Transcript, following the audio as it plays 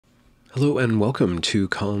Hello and welcome to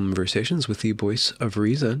Conversations with the Voice of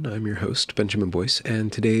Reason. I'm your host, Benjamin Boyce,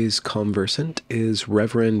 and today's conversant is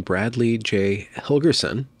Reverend Bradley J.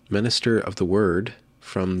 Helgerson, Minister of the Word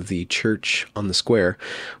from the Church on the Square,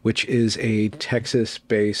 which is a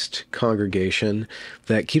Texas-based congregation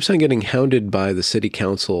that keeps on getting hounded by the city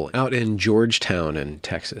council out in Georgetown in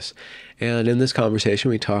Texas. And in this conversation,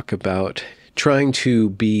 we talk about trying to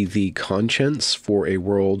be the conscience for a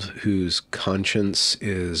world whose conscience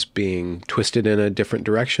is being twisted in a different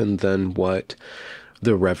direction than what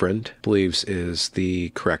the Reverend believes is the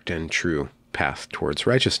correct and true path towards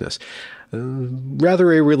righteousness.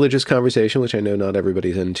 Rather a religious conversation, which I know not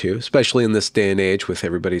everybody's into, especially in this day and age with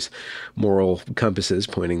everybody's moral compasses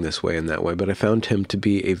pointing this way and that way. But I found him to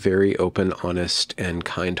be a very open, honest, and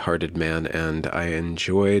kind-hearted man, and I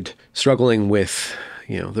enjoyed struggling with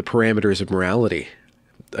the parameters of morality,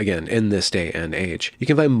 again, in this day and age. You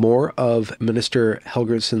can find more of Minister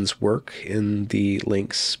Helgerson's work in the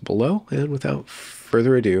links below. And without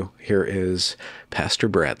further ado, here is Pastor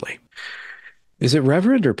Bradley. Is it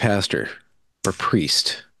reverend or pastor or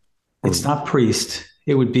priest? It's not priest.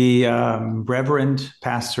 It would be reverend,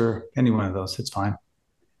 pastor, any one of those. It's fine.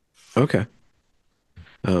 Okay.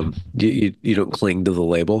 You don't cling to the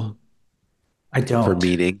label I for don't.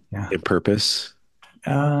 meaning Yeah. and purpose?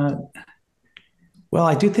 Uh, well,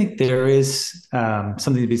 I do think there is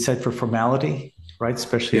something to be said for formality, right?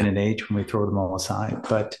 Especially in Yeah. an age when we throw them all aside.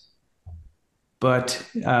 But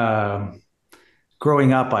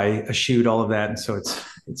growing up, I eschewed all of that, and so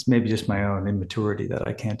it's maybe just my own immaturity that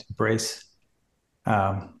I can't embrace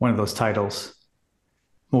one of those titles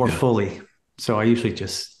more Yeah. fully. So I usually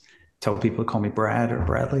just tell people to call me Brad or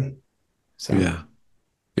Bradley. So Yeah.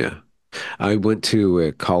 Yeah. I went to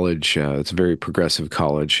a college, it's a very progressive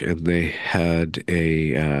college, and they had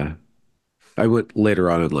I went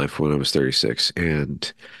later on in life when I was 36,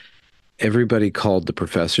 and everybody called the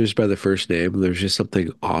professors by the first name. There's just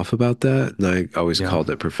something off about that, and I always yeah, called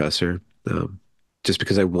it professor, just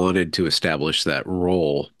because I wanted to establish that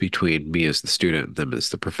role between me as the student and them as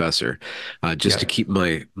the professor, just to yeah, keep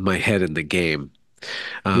my head in the game.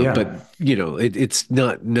 But yeah. it's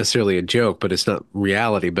not necessarily a joke, but it's not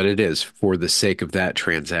reality, but it is for the sake of that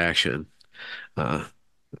transaction. Uh,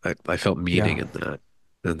 I felt meaning Yeah. in that,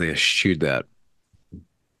 and they eschewed that.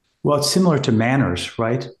 Well, it's similar to manners,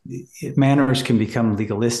 right? Manners can become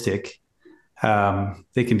legalistic.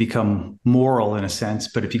 They can become moral in a sense,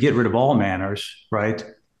 but if you get rid of all manners, right,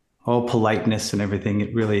 all politeness and everything,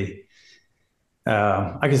 it really,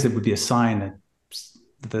 I guess it would be a sign that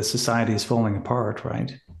the society is falling apart,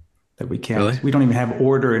 right? That Really? we don't even have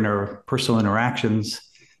order in our personal interactions.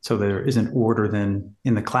 So there isn't order then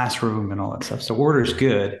in the classroom and all that stuff. So order is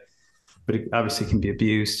good, but it obviously can be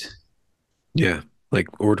abused. Yeah. Like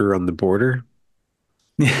Order on the Border.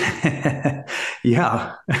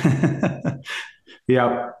 Yeah.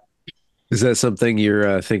 Yeah. Is that something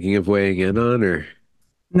you're thinking of weighing in on, or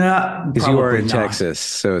No, because you are probably in not. Texas,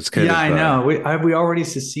 so it's kind Yeah, of I know. We already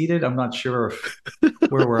seceded. I'm not sure if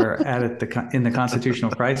where we're at in the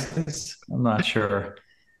constitutional crisis. I'm not sure.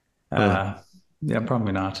 uh, Uh, yeah,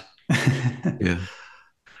 probably not. yeah.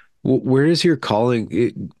 Where is your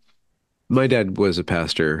calling? My dad was a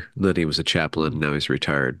pastor, then he was a chaplain, now he's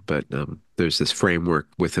retired. But there's this framework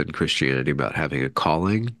within Christianity about having a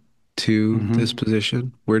calling to this Hmm.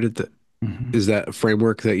 position. Hmm. Is that a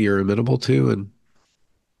framework that you're amenable to? And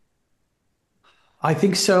I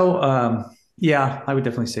think so. Yeah, I would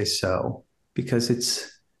definitely say so because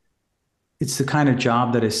it's the kind of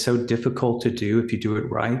job that is so difficult to do if you do it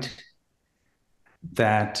right.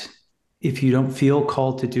 That if you don't feel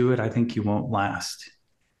called to do it, I think you won't last.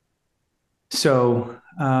 So,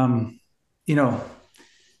 you know,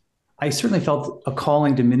 I certainly felt a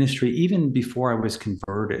calling to ministry even before I was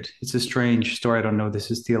converted. It's a strange story. I don't know if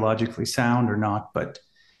this is theologically sound or not, but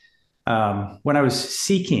when I was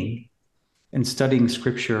seeking and studying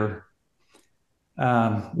scripture,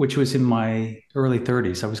 which was in my early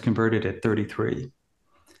 30s, I was converted at 33.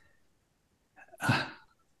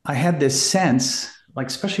 I had this sense, like,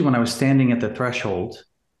 especially when I was standing at the threshold,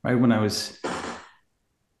 right? When I was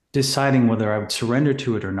deciding whether I would surrender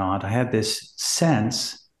to it or not, I had this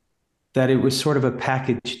sense that it was sort of a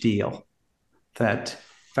package deal, that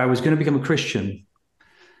if I was going to become a Christian,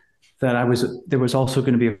 that there was also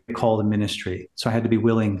going to be a call to ministry. So I had to be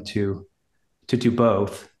willing to do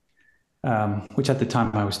both, which at the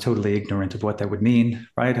time I was totally ignorant of what that would mean.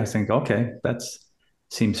 Right? I think, okay, that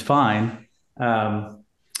seems fine. Um,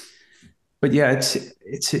 but yeah, it's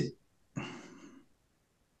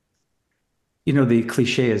the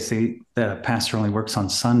cliche is the pastor only works on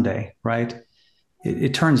Sunday, right?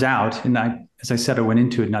 it turns out, and as I said, I went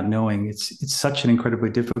into it not knowing, it's such an incredibly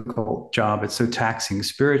difficult job. It's so taxing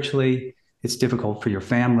spiritually. It's difficult for your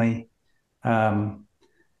family. Um,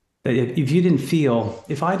 that if you didn't feel,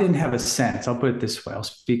 if I didn't have a sense, I'll put it this way, I'll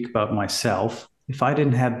speak about myself. If I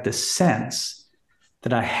didn't have the sense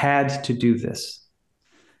that I had to do this,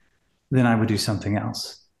 then I would do something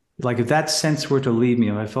else. Like if that sense were to leave me,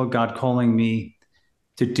 if I felt God calling me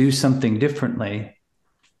to do something differently,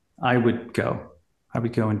 I would go. I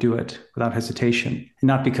would go and do it without hesitation. And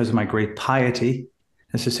not because of my great piety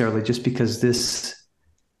necessarily, just because this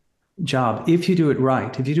job, if you do it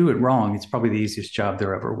right, if you do it wrong, it's probably the easiest job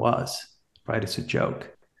there ever was, right? It's a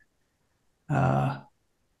joke.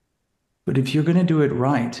 But if you're going to do it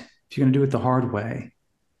right, if you're going to do it the hard way,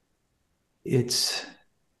 it's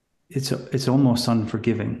almost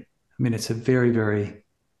unforgiving. I mean, it's a very, very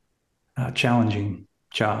challenging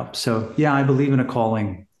job. So yeah, I believe in a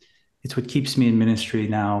calling. It's what keeps me in ministry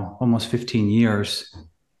now, almost 15 years.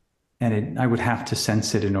 And I would have to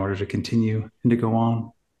sense it in order to continue and to go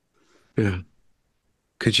on. Yeah.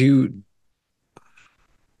 Could you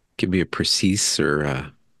give me a precise or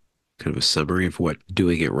kind of a summary of what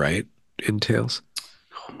doing it right entails?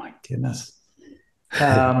 Oh my goodness.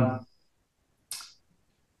 Um,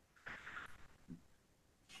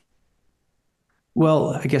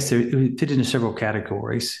 well, I guess it would fit into several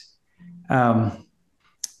categories. Um,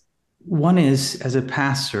 one is, as a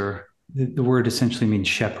pastor, the word essentially means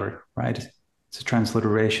shepherd, right? It's a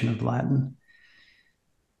transliteration of Latin.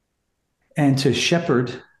 And to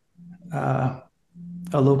shepherd a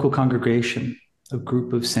local congregation, a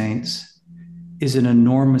group of saints, is an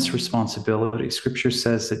enormous responsibility. Scripture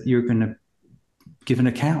says that you're going to give an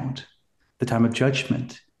account, the time of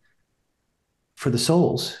judgment, for the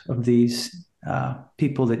souls of these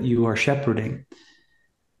people that you are shepherding.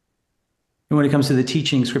 And when it comes to the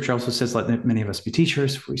teaching, Scripture also says, let many of us be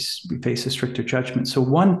teachers, we face a stricter judgment. So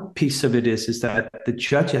one piece of it is that at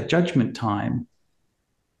judgment time,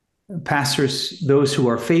 pastors, those who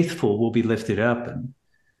are faithful, will be lifted up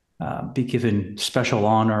and be given special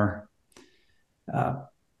honor.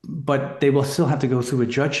 But they will still have to go through a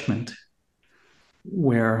judgment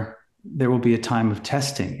where there will be a time of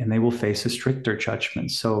testing and they will face a stricter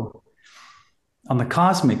judgment. So on the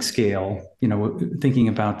cosmic scale, thinking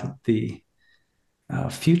about the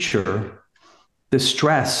future, the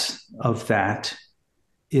stress of that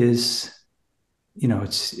is,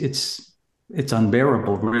 it's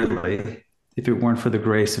unbearable, really, if it weren't for the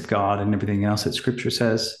grace of God and everything else that Scripture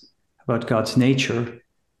says about God's nature.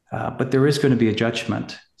 But there is going to be a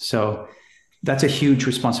judgment. So that's a huge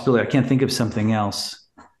responsibility. I can't think of something else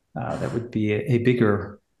that would be a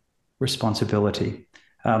bigger responsibility.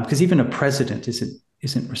 Because even a president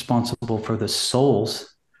isn't responsible for the souls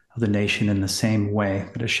of the nation in the same way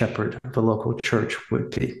that a shepherd of a local church would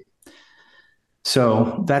be.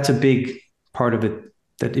 So that's a big part of it,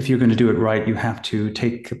 that if you're going to do it right, you have to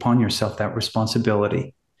take upon yourself that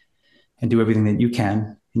responsibility and do everything that you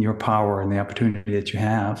can in your power and the opportunity that you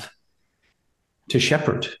have to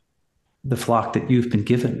shepherd the flock that you've been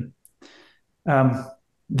given.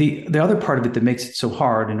 The other part of it that makes it so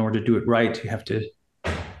hard, in order to do it right, you have to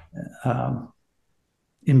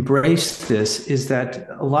embrace this, is that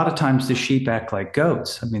a lot of times the sheep act like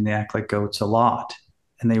goats. I mean, they act like goats a lot,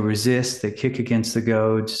 and they resist, they kick against the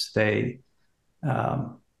goads. You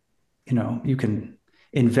can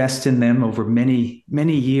invest in them over many,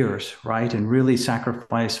 many years, right? And really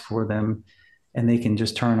sacrifice for them, and they can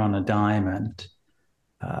just turn on a dime and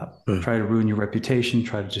try to ruin your reputation,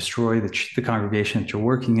 try to destroy the congregation that you're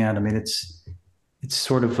working at. I mean, it's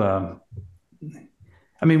sort of,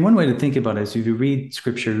 one way to think about it is, if you read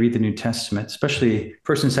Scripture, read the New Testament, especially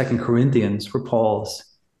First and Second Corinthians, where Paul's,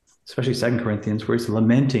 especially Second Corinthians, where he's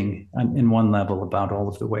lamenting in one level about all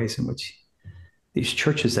of the ways in which these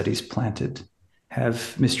churches that he's planted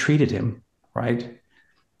have mistreated him, right?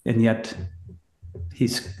 And yet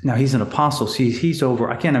he's an apostle. So he's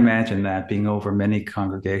over, I can't imagine that being over many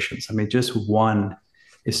congregations. I mean, just one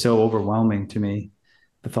is so overwhelming to me.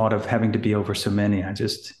 The thought of having to be over so many, I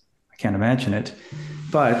can't imagine it.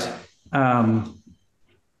 But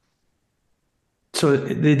so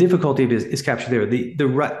the difficulty is captured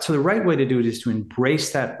there. So the right way to do it is to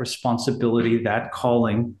embrace that responsibility, that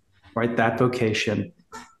calling, right, that vocation,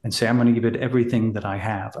 and say, I'm going to give it everything that I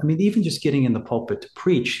have. I mean, even just getting in the pulpit to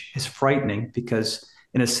preach is frightening, because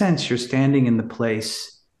in a sense, you're standing in the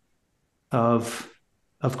place of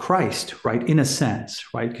Christ, right? In a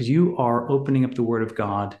sense, right? Because you are opening up the Word of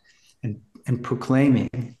God and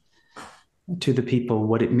proclaiming to the people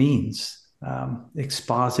what it means,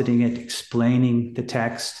 expositing it, explaining the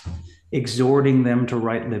text, exhorting them to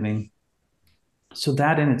right living. So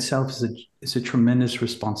that in itself is a tremendous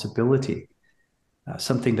responsibility,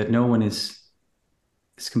 something that no one is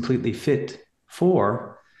completely fit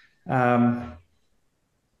for. Um,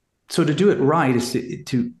 so to do it right is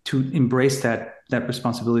to embrace that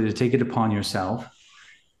responsibility, to take it upon yourself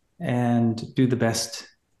and do the best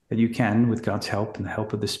that you can with God's help and the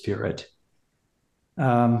help of the Spirit.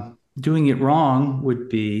 Doing it wrong would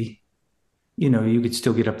be, you could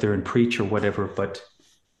still get up there and preach or whatever, but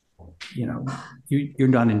you're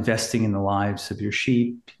not investing in the lives of your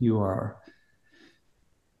sheep. You are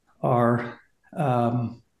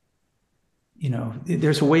um,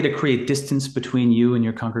 there's a way to create distance between you and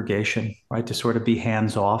your congregation, right? To sort of be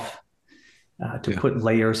hands off, to Yeah. put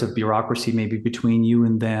layers of bureaucracy maybe between you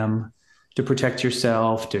and them, to protect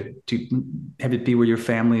yourself, to have it be where your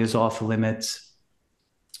family is off limits,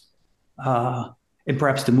 and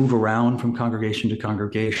perhaps to move around from congregation to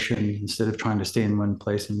congregation instead of trying to stay in one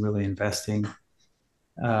place and really investing.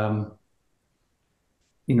 Um,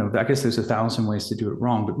 I guess there's 1,000 ways to do it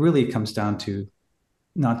wrong, but really it comes down to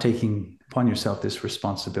not taking upon yourself this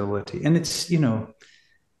responsibility. And it's,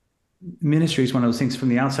 ministry is one of those things from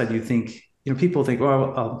the outside you think, people think,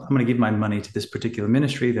 well, I'm going to give my money to this particular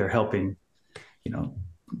ministry. They're helping, you know,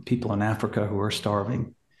 people in Africa who are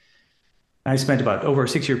starving. I spent about over a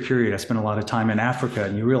 6-year period. I spent a lot of time in Africa,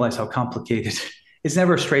 and you realize how complicated. It's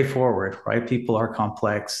never straightforward, right? People are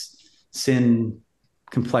complex. Sin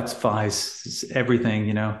complexifies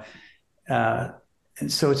everything, uh,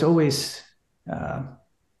 and so it's always uh,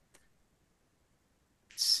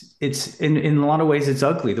 it's in a lot of ways it's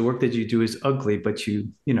ugly. The work that you do is ugly, but you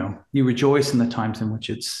rejoice in the times in which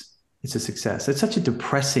it's a success. It's such a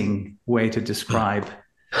depressing way to describe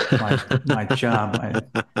my job.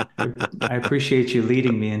 I appreciate you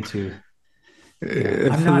leading me into. I'm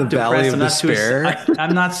The not valley depressed. of despair.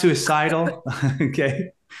 I'm not suicidal.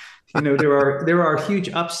 Okay, there are huge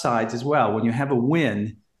upsides as well when you have a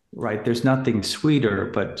win. Right, there's nothing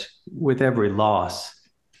sweeter, but with every loss,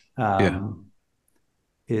 Yeah. um,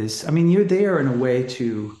 I mean, you're there in a way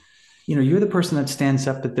to, you're the person that stands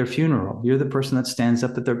up at their funeral. You're the person that stands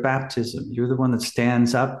up at their baptism. You're the one that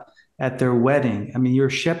stands up at their wedding. I mean, you're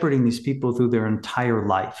shepherding these people through their entire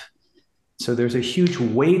life. So there's a huge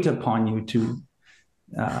weight upon you to,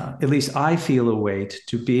 at least I feel a weight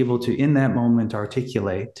to be able to, in that moment,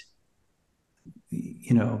 articulate,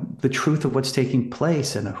 the truth of what's taking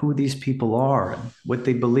place and who these people are and what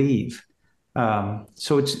they believe.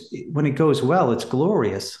 So it's when it goes well, it's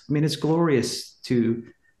glorious. I mean, it's glorious to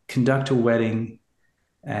conduct a wedding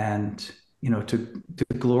and to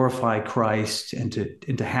glorify Christ and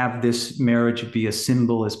to have this marriage be a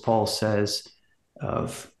symbol, as Paul says,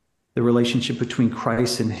 of the relationship between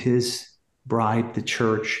Christ and his bride, the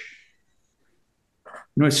church.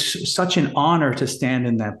 It's such an honor to stand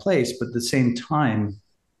in that place, but at the same time,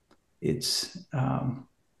 it's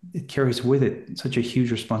it carries with it such a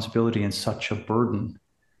huge responsibility and such a burden.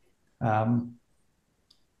 Um,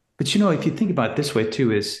 but if you think about it this way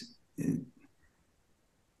too, is it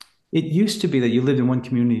used to be that you lived in one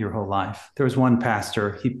community your whole life. There was one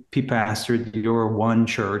pastor. He pastored your one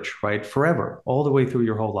church, right, forever, all the way through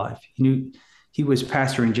your whole life. He was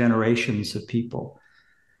pastoring generations of people.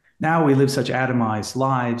 Now we live such atomized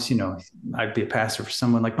lives. I'd be a pastor for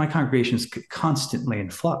someone like my congregation is constantly in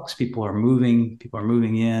flux. People are moving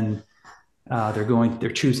in.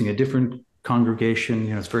 They're choosing a different congregation.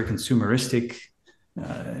 It's very consumeristic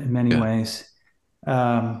in many Yeah. ways.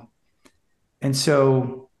 And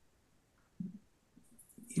so,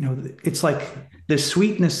 it's like the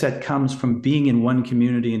sweetness that comes from being in one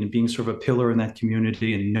community and being sort of a pillar in that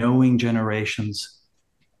community and knowing generations,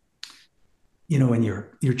 and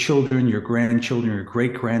your children, your grandchildren, your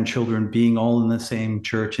great grandchildren being all in the same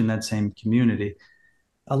church in that same community.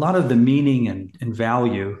 A lot of the meaning and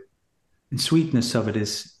value and sweetness of it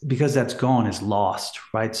is because that's gone is lost,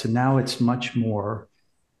 right? So now it's much more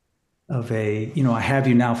of I have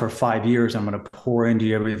you now for 5 years. I'm going to pour into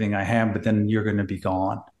you everything I have, but then you're going to be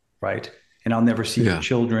gone, right? And I'll never see your Yeah.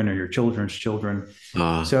 children or your children's children.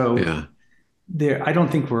 So Yeah. I don't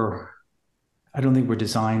think we're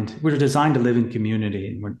designed. We're designed to live in community,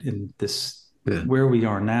 and we're in this Yeah. where we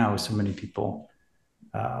are now. So many people,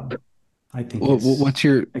 um, I think, Well, is what's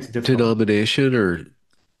your makes it difficult. denomination or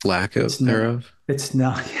lack of It's not. thereof? It's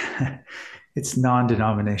not. It's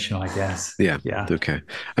non-denominational, I guess. Yeah. Yeah. Okay.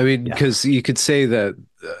 I mean, Yeah. because you could say that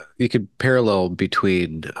you could parallel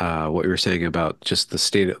between what you were saying about just the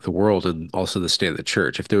state of the world and also the state of the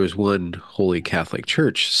church. If there was one holy Catholic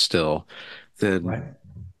Church still, then Right.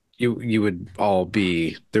 you would all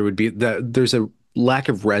be there would be that there's a lack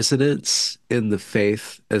of resonance in the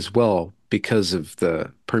faith as well because of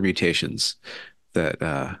the permutations that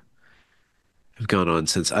have gone on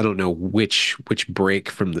since. I don't know which break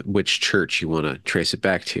from which church you want to trace it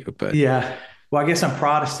back to, but Yeah. Well, I guess I'm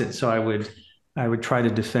Protestant, so I would try to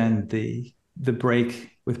defend the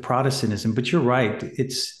break with Protestantism. But you're right.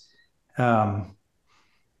 Um,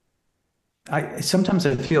 I sometimes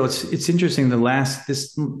I feel it's interesting.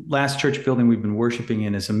 This last church building we've been worshiping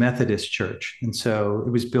in is a Methodist church, and so it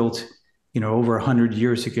was built, over 100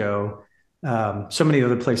 years ago. So many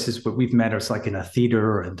other places, but we've met us like in a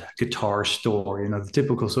theater and a guitar store, the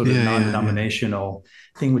typical sort of yeah, yeah, yeah. non-denominational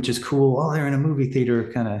thing, which is cool. Oh, they're in a movie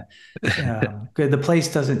theater, kind of. Good. The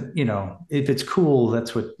place doesn't, if it's cool,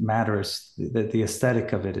 that's what matters. The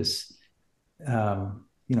aesthetic of it is,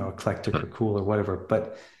 eclectic or cool or whatever.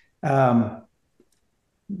 Um,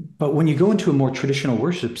 but when you go into a more traditional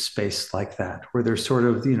worship space like that, where there's sort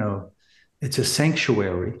of, it's a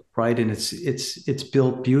sanctuary, right? And it's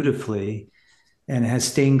built beautifully and it has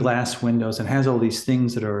stained glass windows and has all these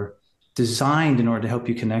things that are designed in order to help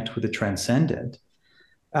you connect with the transcendent.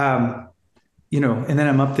 Um, and then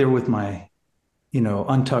I'm up there with my,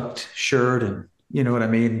 untucked shirt and you know what I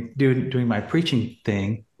mean, doing my preaching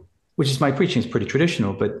thing, which is my preaching is pretty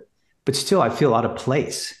traditional, but still I feel out of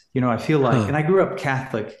place. I feel like, Huh. and I grew up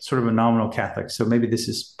Catholic, sort of a nominal Catholic, so maybe this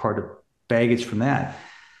is part of baggage from that.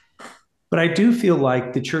 But I do feel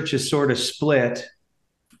like the church is sort of split,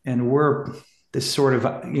 and we're this sort of,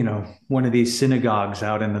 one of these synagogues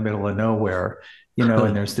out in the middle of nowhere, and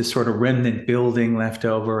Huh. there's this sort of remnant building left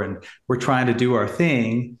over, and we're trying to do our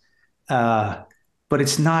thing. Uh, but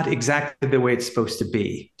it's not exactly the way it's supposed to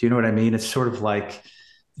be. Do you know what I mean? It's sort of like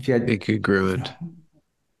if you had, you Incongruent. know,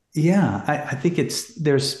 yeah, I think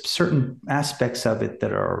there's certain aspects of it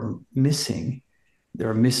that are missing.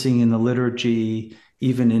 They're missing in the liturgy,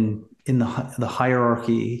 even in the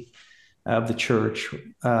hierarchy of the church,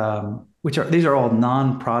 which are these are all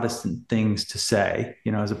non-Protestant things to say,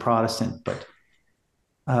 as a Protestant, but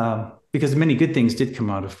because many good things did come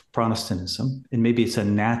out of Protestantism, and maybe it's a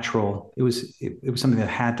natural. It was something that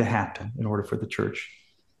had to happen in order for the church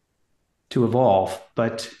to evolve.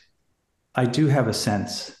 But I do have a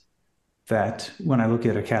sense that when I look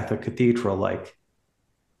at a Catholic cathedral, like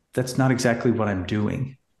that's not exactly what I'm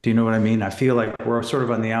doing. Do you know what I mean? I feel like we're sort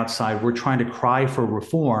of on the outside. We're trying to cry for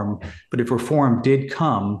reform, but if reform did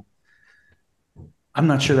come, I'm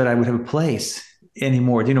not sure that I would have a place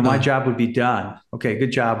anymore. My Huh. job would be done. Okay,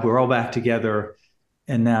 good job. We're all back together,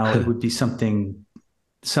 and now it would be something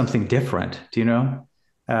different. Do you know?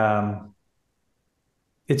 Um,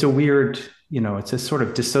 it's a weird, it's a sort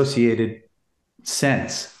of dissociated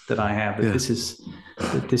sense that I have that Yeah. this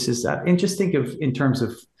is that. And just think of in terms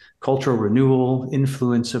of cultural renewal,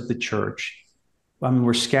 influence of the church. I mean,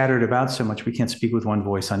 we're scattered about so much we can't speak with one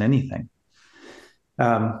voice on anything.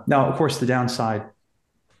 Now, of course, the downside,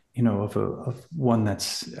 of one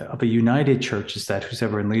that's of a united church is that who's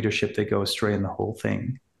ever in leadership, they go astray and the whole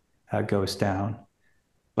thing goes down.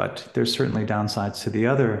 But there's certainly downsides to the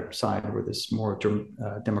other side where there's more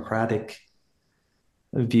democratic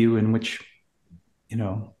view in which, you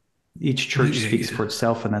know, each Well, church yeah, speaks yeah. for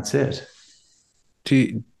itself and that's it. Do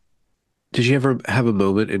you, did you ever have a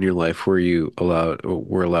moment in your life where you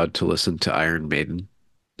were allowed to listen to Iron Maiden,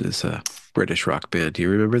 this British rock band? Do you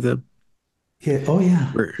remember them? Yeah. Oh,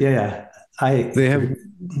 yeah. Or Yeah. Yeah. I, they have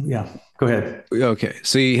yeah. Go ahead. okay,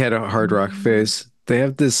 so you had a hard rock phase. They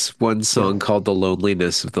have this one Yeah. song called "The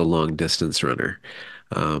Loneliness of the Long Distance Runner."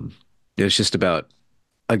 Um, it's just about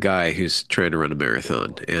a guy who's trying to run a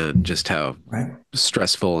marathon and just how Right.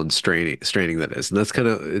 stressful and straining that is. And that's kind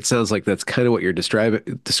of it sounds like that's kind of what you're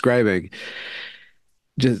describing,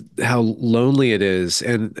 just how lonely it is.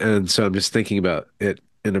 And so I'm just thinking about it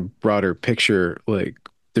in a broader picture, like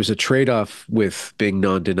there's a trade-off with being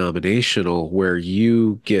non-denominational where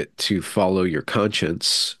you get to follow your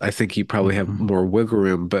conscience. I think you probably have Mhm. more wiggle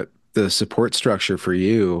room, but the support structure for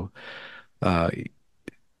you, uh,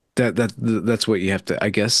 that's what you have to, I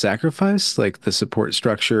guess, sacrifice, like the support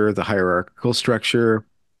structure, the hierarchical structure.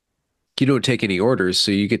 You don't take any orders,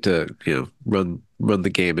 so you get to, run the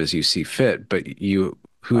game as you see fit, but who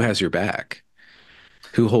Right. has your back?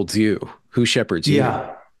 Who holds you? Who shepherds you?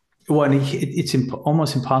 Yeah. Well, and it's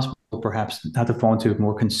almost impossible, perhaps, not to fall into a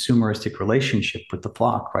more consumeristic relationship with the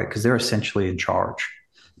flock, right? Because they're essentially in charge.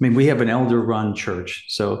 I mean, we have an elder-run church,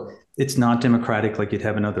 so it's not democratic like you'd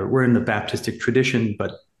have another. We're in the Baptistic tradition,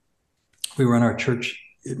 but we run our church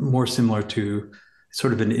more similar to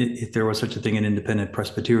sort of if there was such a thing, an independent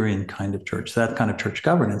Presbyterian kind of church, that kind of church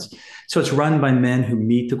governance. So it's run by men who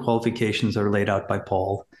meet the qualifications that are laid out by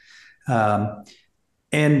Paul. Um,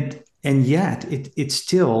 and yet it's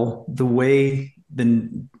still the way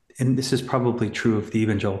and this is probably true of the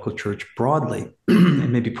evangelical church broadly,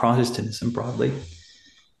 and maybe Protestantism broadly,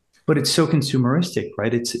 but it's so consumeristic,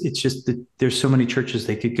 right? It's just that there's so many churches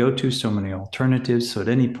they could go to, so many alternatives. So at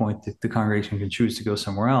any point, the congregation can choose to go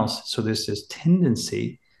somewhere else. So there's this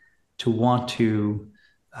tendency to want to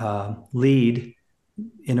lead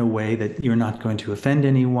in a way that you're not going to offend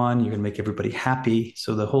anyone, you're going to make everybody happy.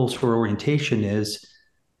 So the whole sort of orientation is,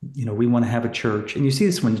 we want to have a church, and you see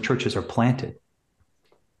this when the churches are planted.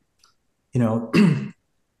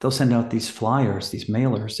 They'll send out these flyers, these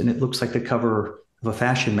mailers, and it looks like the cover of a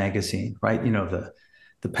fashion magazine, right?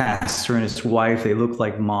 The pastor and his wife, they look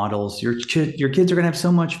like models. Your kids are going to have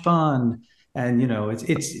so much fun, and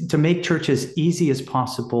it's to make church as easy as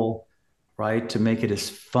possible, right? To make it as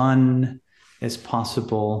fun as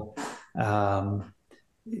possible, to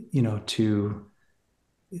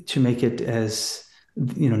make it as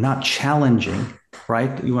not challenging,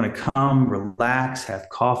 right? You want to come, relax, have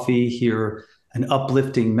coffee, hear an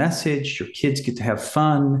uplifting message. Your kids get to have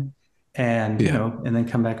fun, and and then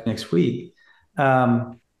come back next week.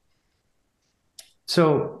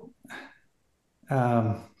 So, boy,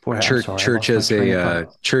 I'm sorry, I Church lost my as train of a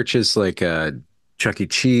thought. church is like a Chuck E.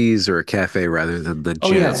 Cheese or a cafe rather than the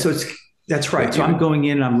Oh yeah, gym so that's right. that So I'm you. going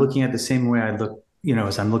in and I'm looking at the same way I look,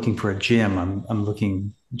 as I'm looking for a gym. I'm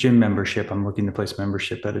looking gym membership. I'm looking to place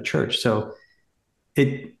membership at a church. So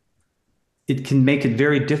it it can make it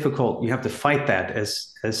very difficult. You have to fight that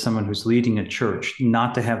as someone who's leading a church,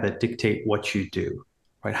 not to have that dictate what you do,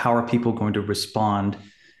 right? How are people going to respond?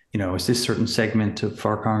 Is this certain segment of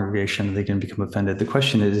our congregation, are they going to become offended? The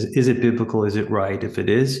question is it biblical? Is it right? If it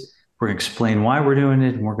is, we're going to explain why we're doing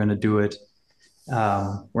it, and we're going to do it.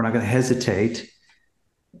 We're not going to hesitate.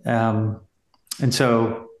 Um, and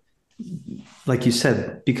so, like you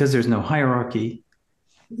said, because there's no hierarchy,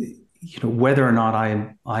 whether or not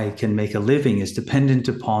I can make a living is dependent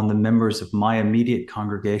upon the members of my immediate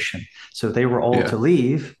congregation. So if they were all Yeah. to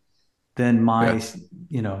leave, then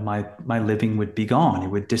Yeah. my living would be gone. It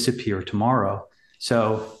would disappear tomorrow.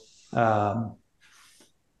 So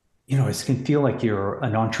it can feel like you're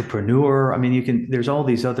an entrepreneur. I mean, there's all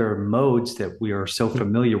these other modes that we are so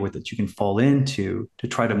familiar with that you can fall into to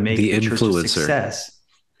try to make The the church a influencer. success.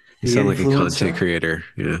 You The sound like a content influencer. creator.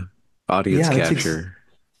 Yeah. Audience Yeah, capture.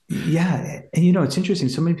 yeah. And it's interesting.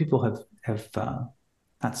 So many people have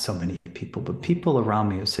not so many people, but people around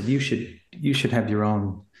me have said you should have your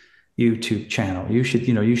own YouTube channel. You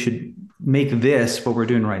should make this what we're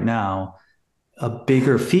doing right now a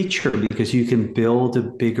bigger feature because you can build a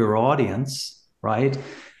bigger audience, right?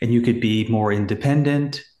 And you could be more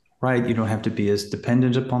independent, right? You don't have to be as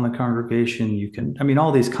dependent upon the congregation. You can, I mean,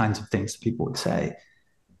 all these kinds of things that people would say.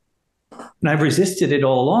 And I've resisted it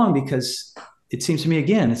all along because it seems to me,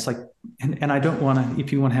 again, it's like, and I don't want to,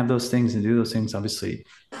 if you want to have those things and do those things, obviously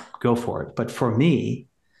go for it. But for me,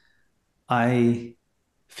 I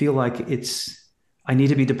feel like I need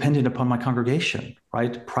to be dependent upon my congregation, right?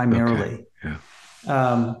 Okay. Primarily. Yeah.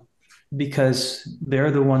 Um, because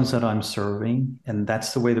they're the ones that I'm serving, and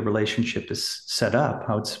that's the way the relationship is set up,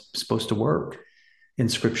 how it's supposed to work in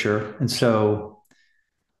Scripture. And so,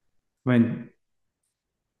 when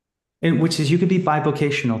and which is, you could be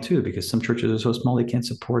bivocational too, because some churches are so small they can't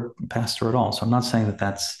support a pastor at all. So I'm not saying that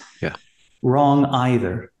that's Yeah. wrong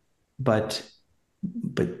either, but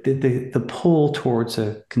the pull towards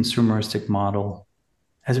a consumeristic model,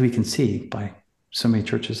 as we can see by so many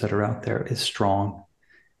churches that are out there, is strong.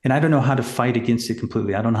 And I don't know how to fight against it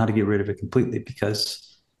completely. I don't know how to get rid of it completely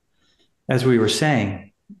because, as we were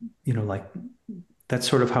saying, like, that's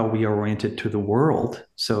sort of how we are oriented to the world.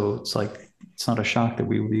 So it's like, it's not a shock that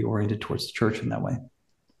we would be oriented towards the church in that way.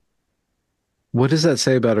 What does that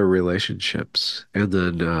say about our relationships? And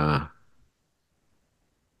then,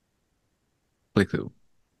 like the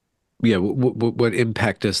yeah, what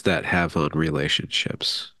impact does that have on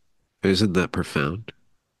relationships? Isn't that profound?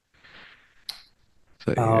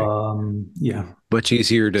 So, Yeah. much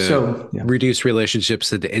easier to So yeah. reduce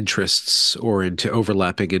relationships into interests or into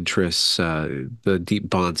overlapping interests. The deep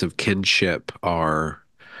bonds of kinship are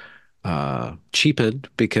cheapened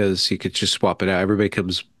because you could just swap it out. Everybody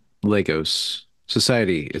becomes Legos.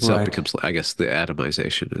 Society itself Right. becomes, I guess, the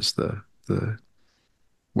atomization is the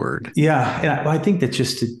word. Yeah. And I think that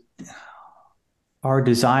just our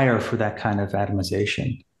desire for that kind of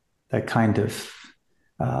atomization, that kind of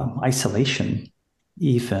isolation,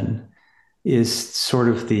 even, is sort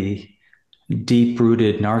of the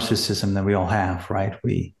deep-rooted narcissism that we all have, right?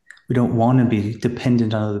 We don't want to be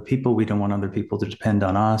dependent on other people. We don't want other people to depend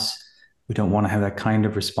on us. We don't want to have that kind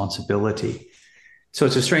of responsibility. So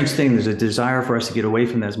it's a strange thing. There's a desire for us to get away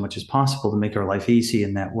from that as much as possible to make our life easy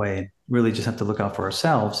in that way. And really just have to look out for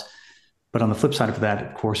ourselves. But on the flip side of that,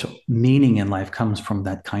 of course, meaning in life comes from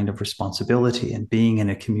that kind of responsibility and being in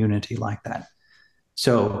a community like that.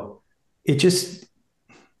 So it just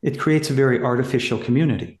it creates a very artificial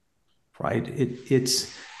community, right?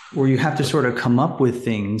 It's where you have to sort of come up with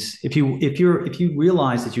things. If you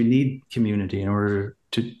realize that you need community in order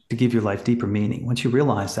to give your life deeper meaning, once you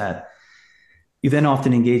realize that, you then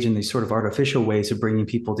often engage in these sort of artificial ways of bringing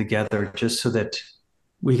people together just so that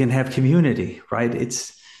we can have community, right?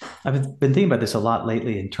 I've been thinking about this a lot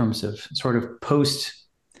lately in terms of sort of post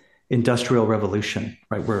industrial revolution,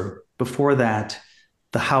 right? Where before that,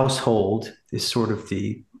 the household is sort of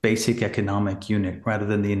the basic economic unit rather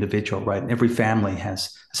than the individual, right? And every family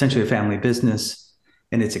has essentially a family business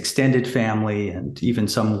and its extended family and even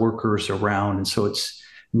some workers around. And so it's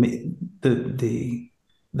the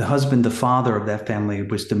husband, the father of that family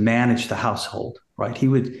was to manage the household, right? He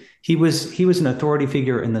was an authority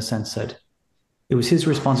figure in the sense that it was his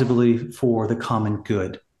responsibility for the common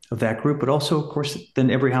good of that group, but also, of course, then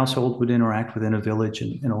every household would interact within a village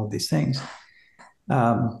and all of these things.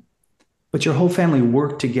 Um, but your whole family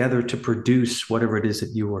worked together to produce whatever it is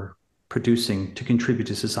that you were producing to contribute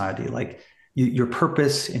to society. Like your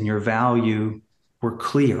purpose and your value were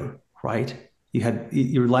clear, right?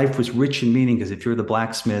 Your life was rich in meaning because if you're the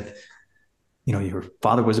blacksmith, your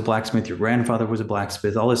father was a blacksmith, your grandfather was a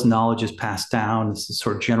blacksmith, all this knowledge is passed down. This is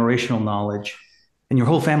sort of generational knowledge. And your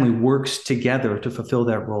whole family works together to fulfill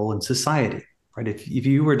that role in society, right? If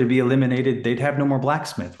you were to be eliminated, they'd have no more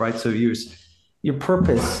blacksmith, right? So your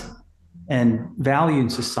purpose and value in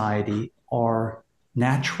society are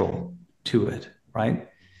natural to it, right?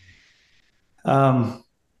 Um,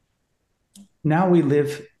 Now we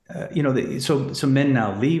live, so men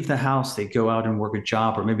now leave the house, they go out and work a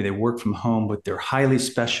job, or maybe they work from home, but they're highly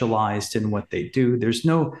specialized in what they do. There's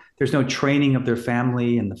no training of their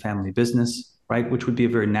family and the family business, right? Which would be a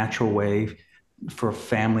very natural way for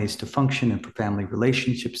families to function and for family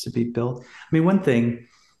relationships to be built. I mean, one thing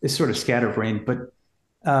is sort of scatterbrained, but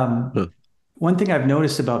um, Huh. one thing I've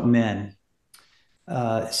noticed about men,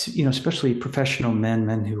 especially professional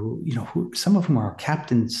men who some of whom are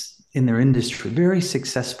captains in their industry, very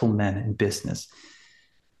successful men in business.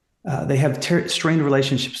 They have strained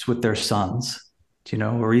relationships with their sons,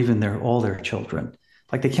 or even all their children.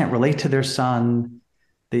 Like they can't relate to their son.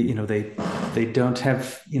 They don't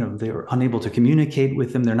have, they're unable to communicate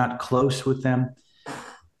with them. They're not close with them.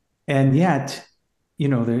 And yet,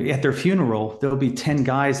 they're at their funeral, there'll be 10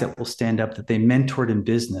 guys that will stand up that they mentored in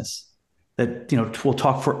business that will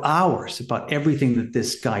talk for hours about everything that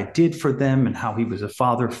this guy did for them and how he was a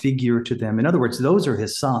father figure to them. In other words, those are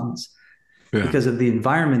his sons Yeah. because of the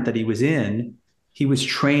environment that he was in. He was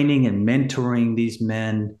training and mentoring these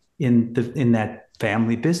men in that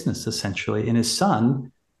family business essentially. And his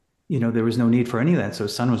son, there was no need for any of that. So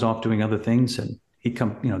his son was off doing other things, and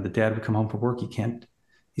the dad would come home from work.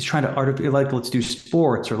 He's trying to like, let's do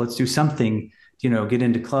sports or let's do something, get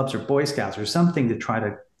into clubs or Boy Scouts or something to try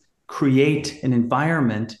to create an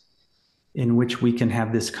environment in which we can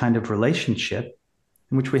have this kind of relationship,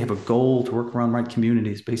 in which we have a goal to work around, right?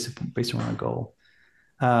 Communities based around a goal.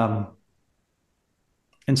 And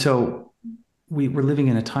so we're living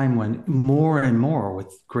in a time when more and more, with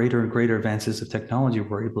greater and greater advances of technology,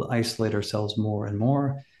 we're able to isolate ourselves more and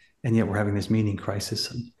more, and yet we're having this meaning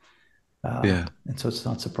crisis, Yeah. and so it's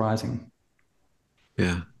not surprising.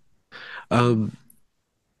 Yeah. Um,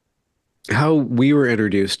 how we were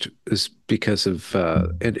introduced is because of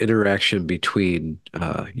an interaction between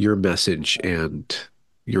your message and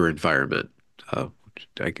your environment.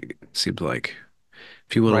 It seems like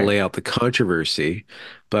if you want to Right. lay out the controversy,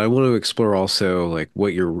 but I want to explore also like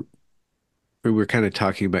we're kind of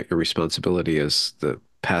talking about your responsibility as the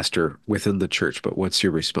pastor within the church, but what's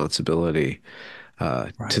your responsibility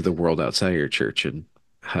to the Right. world outside of your church, and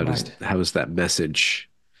Right. how does that message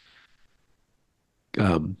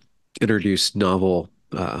um, introduce novel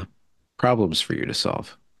problems for you to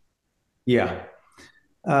solve? Yeah.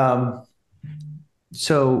 Um,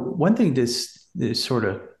 so one thing is sort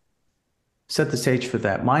of set the stage for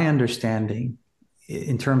that. My understanding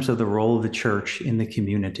in terms of the role of the church in the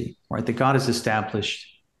community, right? That God has established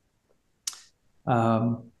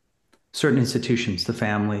um, certain institutions, the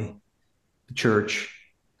family, the church,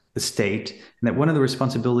 the state, and that one of the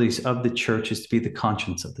responsibilities of the church is to be the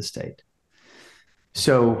conscience of the state.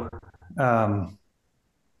 So, um,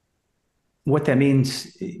 what that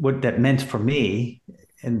means, what that meant for me,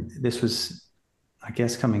 and this was, I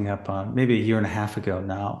guess, coming up on maybe a year and a half ago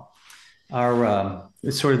now.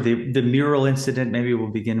 It's sort of the mural incident. Maybe we'll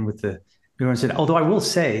begin with the everyone said, although I will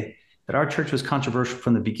say that our church was controversial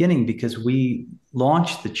from the beginning because we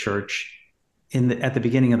launched the church at the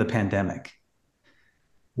beginning of the pandemic.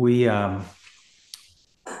 We were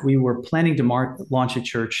planning to launch a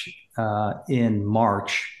church in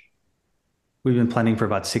March. We've been planning for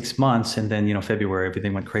about 6 months, and then February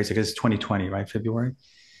everything went crazy because it's 2020, right? February,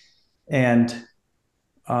 and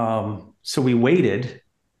so we waited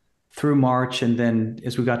through March, and then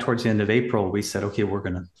as we got towards the end of April, we said, okay, we're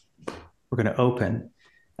gonna open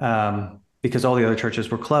because all the other churches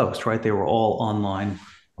were closed, right? They were all online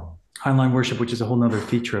worship, which is a whole nother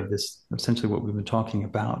feature of this, essentially what we've been talking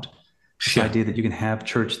about. This Yeah. idea that you can have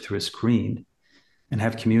church through a screen and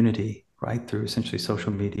have community, right, through essentially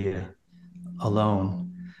social media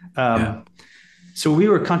alone. Yeah. So we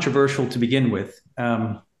were controversial to begin with.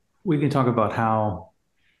 We can talk about how,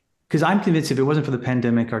 because I'm convinced if it wasn't for the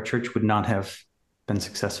pandemic, our church would not have been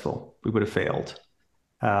successful. We would have failed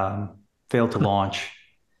to launch.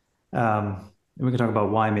 And we can talk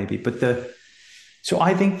about why maybe. So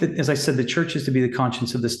I think that, as I said, the church is to be the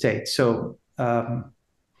conscience of the state. So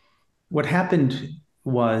what happened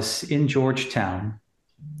was in Georgetown,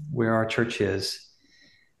 where our church is,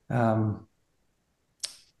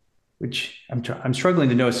 which I'm struggling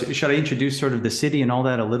to know. So should I introduce sort of the city and all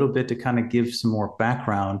that a little bit to kind of give some more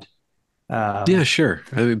background? Yeah, sure.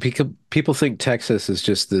 I mean, people think Texas is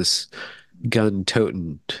just this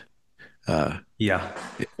gun-toting uh, Yeah,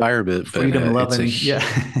 environment, but freedom it's loving.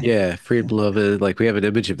 Yeah, yeah, freedom loving. Like we have an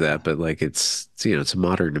image of that, but like it's a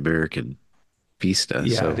modern American vista.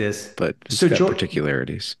 yeah, it So, is. but it's So got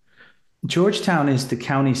particularities. Georgetown is the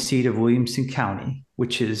county seat of Williamson County,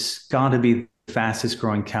 which is gone to be the fastest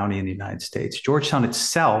growing county in the United States. Georgetown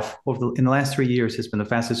itself, in the last 3 years, has been the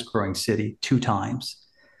fastest growing city 2 times.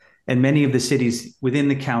 And many of the cities within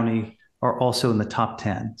the county are also in the top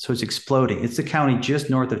 10. So it's exploding. It's the county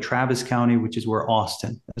just north of Travis County, which is where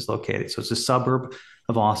Austin is located. So it's a suburb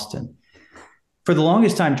of Austin. For the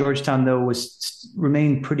longest time, Georgetown, though,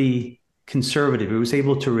 remained pretty conservative. It was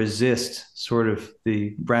able to resist sort of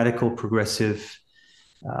the radical progressive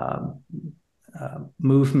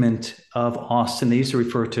movement of Austin. They used to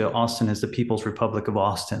refer to Austin as the People's Republic of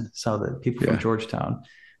Austin. So the people from Yeah. Georgetown,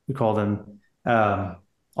 we call them.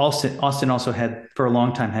 Austin also had, for a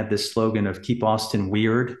long time, had this slogan of "Keep Austin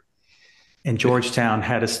Weird," and Georgetown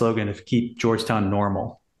had a slogan of "Keep Georgetown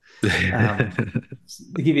Normal." To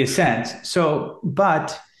give you a sense. So,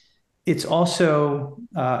 but it's also,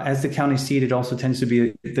 as the county seat, it also tends to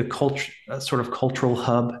be the culture, sort of cultural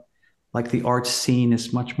hub. Like the arts scene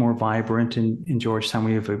is much more vibrant in Georgetown.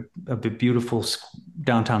 We have a beautiful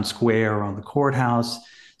downtown square around the courthouse.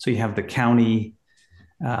 So you have the county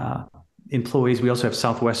employees. We also have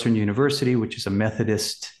Southwestern University, which is a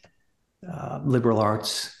Methodist liberal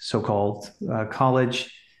arts so-called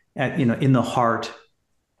college in the heart.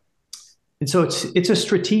 And so it's a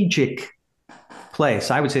strategic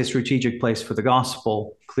place. I would say a strategic place for the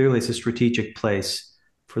gospel. Clearly, it's a strategic place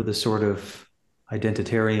for the sort of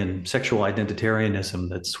sexual identitarianism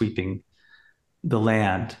that's sweeping the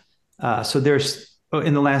land. So there's,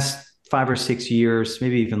 in the last 5 or 6 years,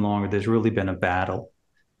 maybe even longer, there's really been a battle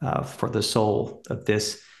for the soul of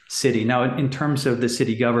this city. Now, in terms of the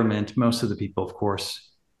city government, most of the people, of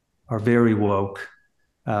course, are very woke.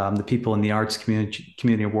 The people in the arts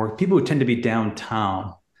community of work, people who tend to be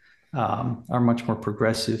downtown, are much more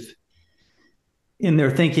progressive in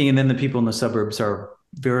their thinking, and then the people in the suburbs are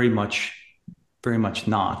very much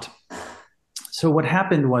not. So what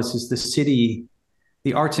happened is the city,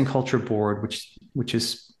 the Arts and Culture Board, which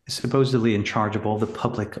is supposedly in charge of all the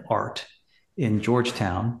public art in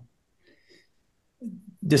Georgetown,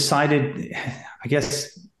 decided, I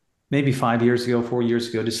guess maybe 4 years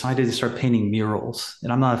ago, decided to start painting murals.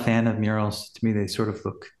 And I'm not a fan of murals. To me, they sort of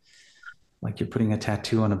look like you're putting a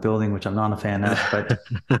tattoo on a building, which I'm not a fan of. But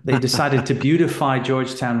they decided to beautify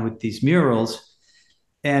Georgetown with these murals.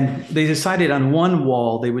 And they decided on one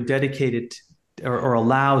wall, they would dedicate it or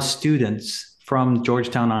allow students from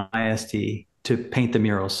Georgetown ISD to paint the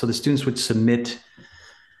murals. So the students would submit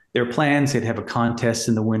their plans. They'd have a contest,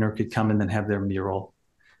 and the winner could come and then have their mural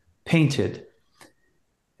painted.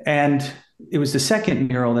 And it was the second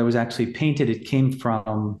mural that was actually painted. It came from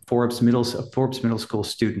a Forbes Middle School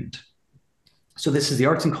student. So this is the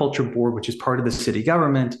Arts and Culture Board, which is part of the city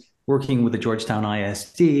government, working with the Georgetown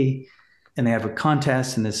ISD. And they have a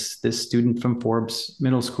contest, and this student from Forbes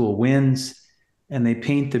Middle School wins, and they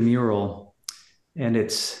paint the mural. And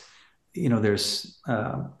it's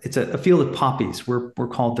a field of poppies. We're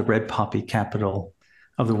called the red poppy capital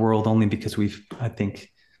of the world only because we've, I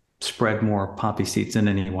think, spread more poppy seeds than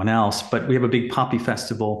anyone else. But we have a big poppy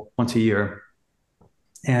festival once a year.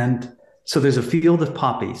 And So there's a field of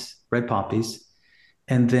poppies, red poppies,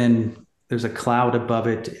 and then there's a cloud above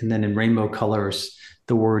it, and then in rainbow colors,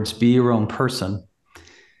 the words "Be your own person."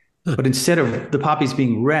 Huh. But instead of the poppies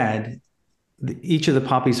being red, each of the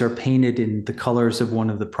poppies are painted in the colors of one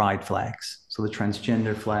of the pride flags. So the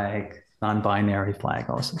transgender flag, non-binary flag,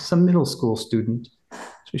 also some middle school student.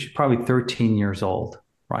 So she's probably 13 years old,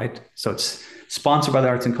 right? So it's sponsored by the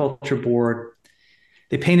Arts and Culture Board.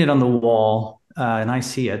 They paint it on the wall, and I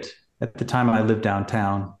see it. At the time, I lived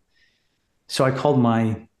downtown. So I called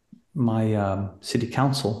my city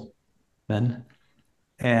council then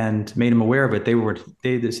and made them aware of it.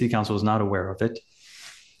 The city council was not aware of it.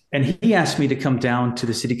 And he asked me to come down to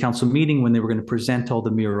the city council meeting when they were going to present all the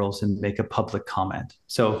murals and make a public comment.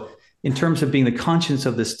 So in terms of being the conscience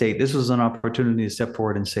of the state, this was an opportunity to step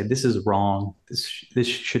forward and say, this is wrong. This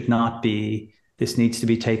should not be, this needs to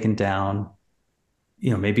be taken down.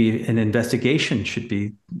 Maybe an investigation should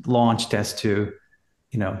be launched as to,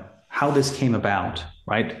 how this came about,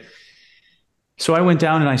 right? So I went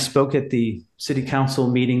down and I spoke at the city council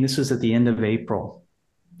meeting. This was at the end of April.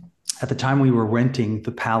 At the time, we were renting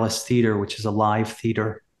the Palace Theater, which is a live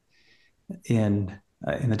theater in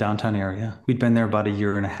the downtown area. We'd been there about a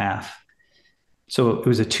year and a half. So it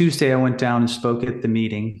was a Tuesday. I went down and spoke at the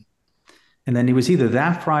meeting. And then it was either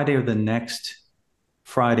that Friday or the next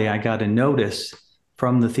Friday, I got a notice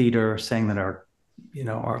from the theater saying that our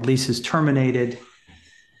lease is terminated.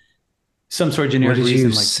 Some sort of generic reason. What did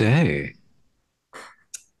you say?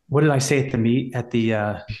 What did I say at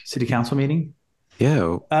the city council meeting? Yeah,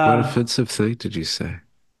 what offensive thing did you say?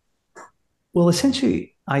 Well,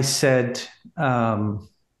 essentially, I said, I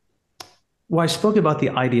spoke about the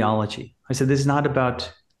ideology. I said, this is not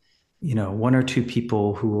about, one or two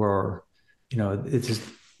people who are,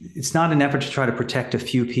 it's not an effort to try to protect a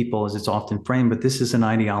few people as it's often framed, but this is an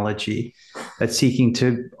ideology that's seeking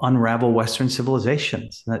to unravel Western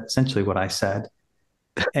civilizations. That's essentially what I said.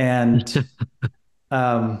 And you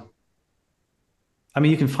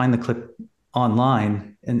can find the clip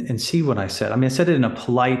online and see what I said. I said it in a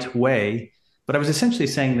polite way, but I was essentially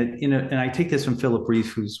saying that, and I take this from Philip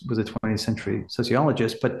Reeve, who was a 20th century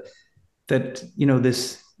sociologist, but that,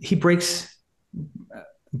 he breaks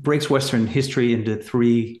Western history into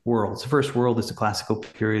three worlds. The first world is the classical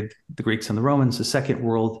period, the Greeks and the Romans. The second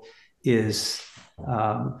world is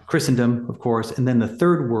Christendom, of course. And then the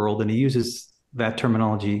third world, and he uses that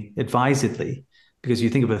terminology advisedly, because you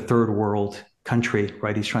think of a third world country,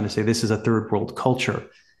 right? He's trying to say this is a third world culture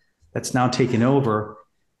that's now taken over.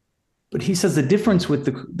 But he says the difference with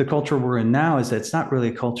the culture we're in now is that it's not really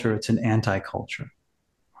a culture, it's an anti-culture.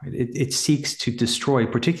 Right? It seeks to destroy,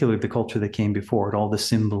 particularly the culture that came before it, all the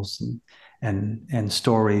symbols and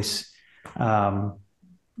stories, all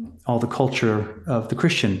the culture of the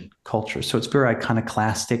Christian culture. So it's very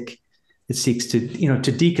iconoclastic. It seeks to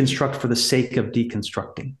deconstruct for the sake of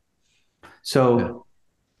deconstructing. So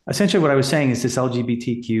essentially what I was saying is this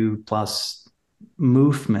LGBTQ plus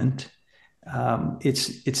movement,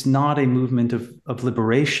 it's not a movement of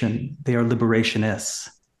liberation. They are liberationists,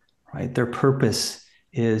 right? Their purpose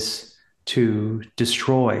is to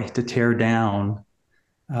destroy, to tear down,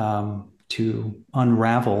 to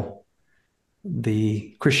unravel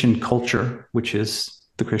the Christian culture, which is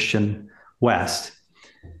the Christian West.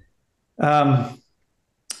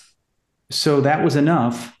 So that was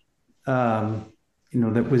enough.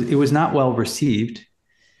 It was not well received.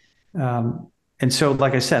 And so,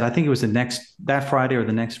 like I said, I think it was that Friday or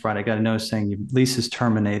the next Friday, I got a notice saying your lease is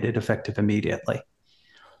terminated, effective immediately.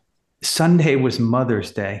 Sunday was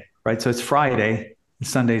Mother's Day, right? So it's Friday, and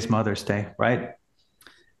Sunday's Mother's Day, right?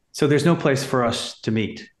 So there's no place for us to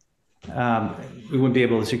meet. We wouldn't be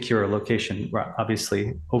able to secure a location,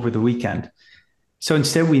 obviously, over the weekend. So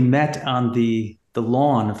instead, we met on the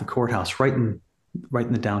lawn of the courthouse, right in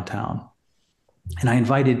the downtown. And I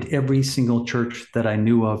invited every single church that I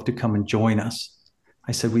knew of to come and join us.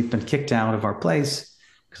 I said, we've been kicked out of our place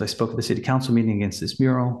because I spoke at the city council meeting against this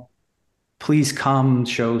mural. Please come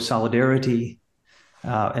show solidarity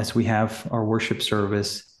as we have our worship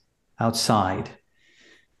service outside.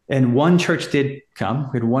 And one church did come.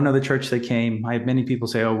 We had one other church that came. I had many people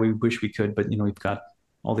say, oh, we wish we could, but we've got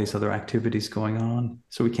all these other activities going on,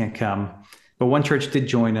 so we can't come. But one church did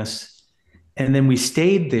join us. And then we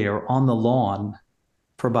stayed there on the lawn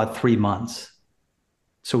for about 3 months.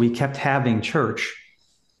 So we kept having church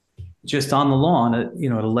just on the lawn at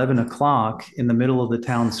 11 o'clock in the middle of the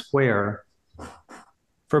town square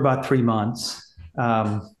for about 3 months.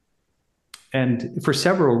 And for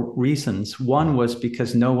several reasons. One was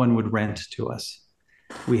because no one would rent to us.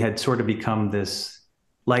 We had sort of become this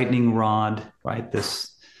lightning rod, right?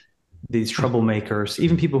 This these troublemakers,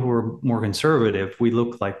 even people who were more conservative, we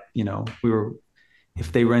looked like, we were,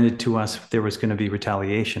 if they rented to us, there was going to be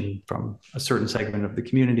retaliation from a certain segment of the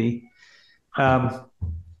community. Um,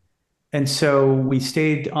 and so we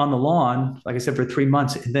stayed on the lawn, like I said, for 3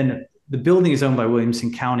 months. And then the building is owned by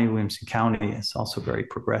Williamson County. Williamson County is also very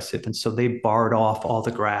progressive. And so they barred off all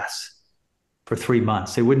the grass for 3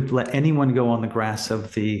 months. They wouldn't let anyone go on the grass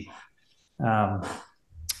um,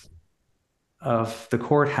 of the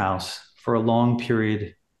courthouse for a long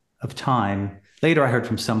period of time. Later, I heard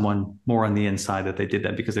from someone more on the inside that they did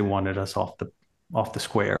that because they wanted us off the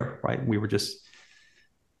square, right? We were just,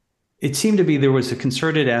 it seemed to be there was a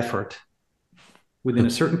concerted effort within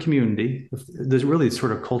a certain community. There's really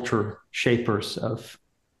sort of culture shapers of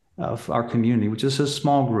our community, which is a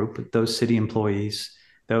small group, those city employees,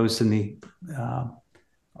 those in the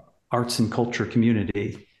arts and culture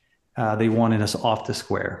community. They wanted us off the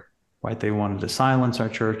square, right? They wanted to silence our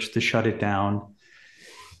church, to shut it down.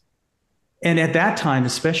 And at that time,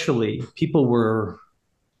 especially, people were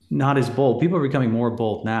not as bold. People are becoming more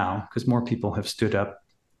bold now because more people have stood up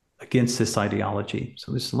against this ideology.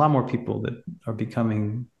 So there's a lot more people that are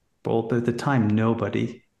becoming bold. But at the time,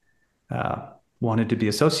 nobody wanted to be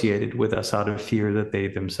associated with us out of fear that they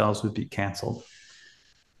themselves would be canceled.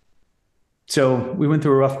 So we went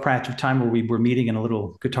through a rough patch of time where we were meeting in a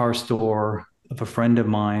little guitar store of a friend of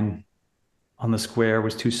mine on the square. It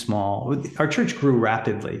was too small. Our church grew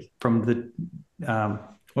rapidly from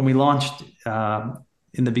when we launched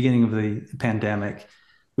in the beginning of the pandemic.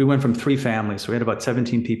 We went from 3 families. So we had about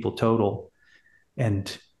 17 people total,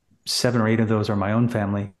 and 7 or 8 of those are my own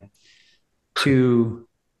family, to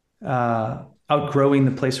outgrowing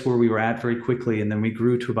the place where we were at very quickly. And then we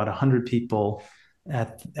grew to about 100 people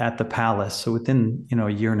at the palace. So within, a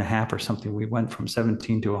year and a half or something, we went from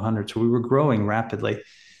 17 to 100. So we were growing rapidly.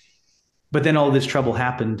 But then all this trouble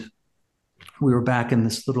happened. We were back in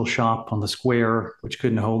this little shop on the square, which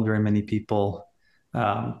couldn't hold very many people.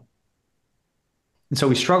 And so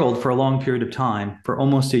we struggled for a long period of time, for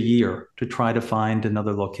almost a year, to try to find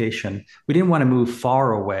another location. We didn't want to move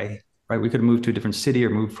far away, right? We could have moved to a different city or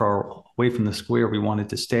move far away from the square. We wanted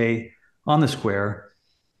to stay on the square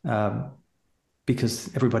because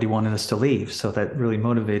everybody wanted us to leave. So that really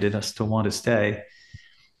motivated us to want to stay.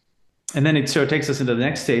 And then it takes us into the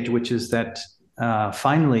next stage, which is that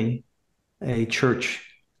finally a church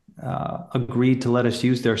agreed to let us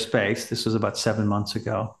use their space. This was about 7 months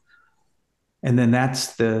ago. And then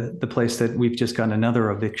that's the place that we've just gotten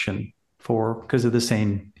another eviction for because of the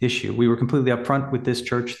same issue. We were completely upfront with this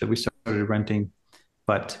church that we started renting,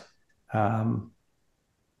 but I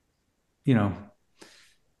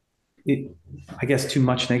guess too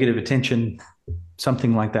much negative attention,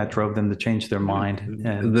 something like that, drove them to change their mind.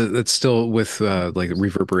 And That's still with like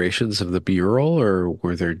reverberations of the mural, or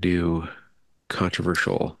were there new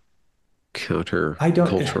controversial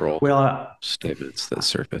counter-cultural statements that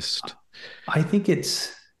surfaced? I think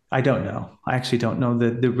I don't know. I actually don't know.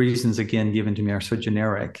 The reasons, again, given to me are so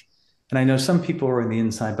generic. And I know some people are on the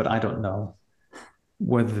inside, but I don't know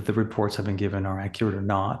whether the reports have been given are accurate or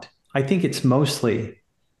not. I think it's mostly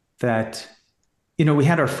that, we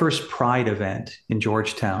had our first Pride event in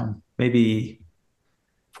Georgetown, maybe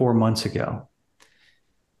 4 months ago,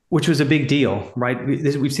 which was a big deal, right?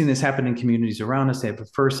 We've seen this happen in communities around us. They have a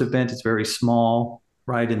first event, it's very small,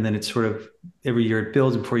 right? And then it's sort of every year it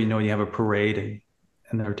builds. Before you know, you have a parade,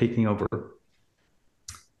 and they're taking over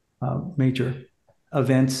major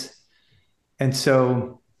events. And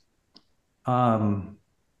so I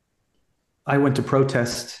went to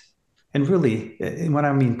protest. And really, when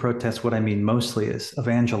I mean protest, what I mean mostly is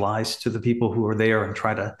evangelize to the people who are there and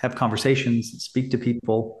try to have conversations and speak to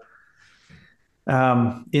people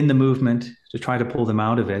in the movement to try to pull them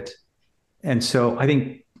out of it. And so I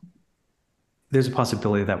think there's a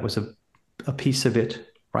possibility that was a piece of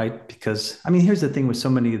it, right? Because, here's the thing with so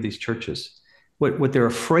many of these churches. What they're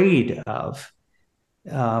afraid of,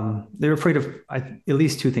 at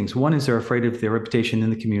least 2 things. One is they're afraid of their reputation in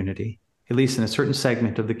the community, at least in a certain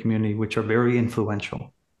segment of the community, which are very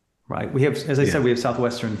influential, right? We have, as I said, we have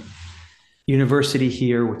Southwestern University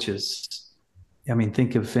here, which is,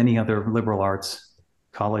 think of any other liberal arts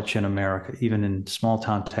college in America, even in small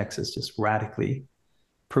town Texas, just radically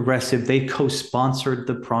progressive. They co-sponsored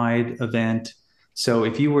the Pride event. So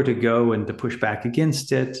if you were to go and to push back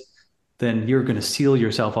against it, then you're going to seal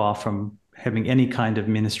yourself off from having any kind of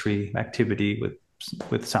ministry activity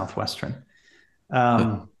with Southwestern.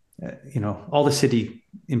 All the city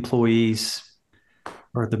employees,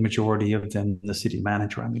 or the majority of them, the city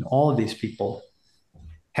manager, all of these people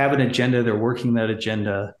have an agenda. They're working that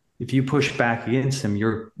agenda. If you push back against them,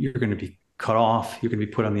 you're going to be cut off. You're going to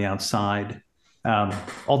be put on the outside.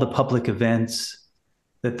 All the public events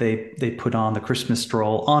that they put on, the Christmas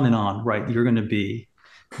stroll, on and on, right? You're going to be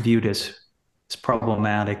viewed as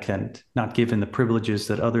problematic and not given the privileges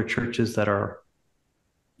that other churches that are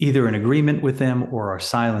either in agreement with them or are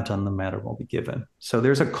silent on the matter will be given. So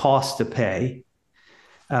there's a cost to pay.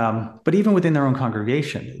 But even within their own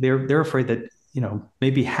congregation, they're afraid that,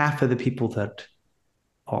 maybe half of the people that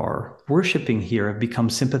are worshiping here have become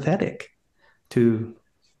sympathetic to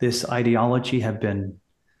this ideology, have been,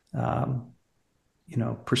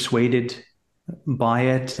 persuaded by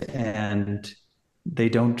it, and they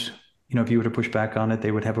don't, if you were to push back on it,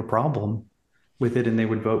 they would have a problem with it and they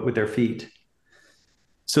would vote with their feet.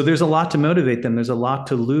 So there's a lot to motivate them. There's a lot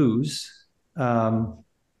to lose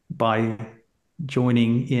by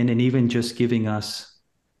joining in and even just giving us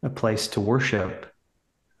a place to worship.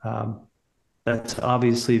 That's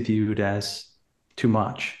obviously viewed as too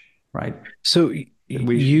much, right? So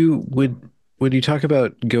you would, when you talk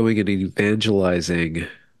about going and evangelizing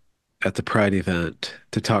at the Pride event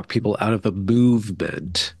to talk people out of a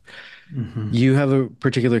movement, you have a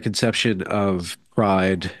particular conception of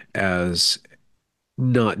Pride as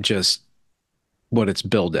not just what it's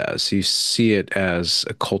billed as. You see it as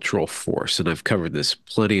a cultural force, and I've covered this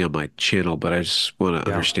plenty on my channel, but I just want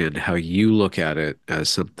to understand how you look at it as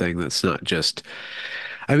something that's not just,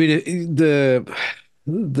 I mean, the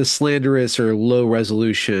slanderous or low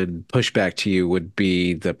resolution pushback to you would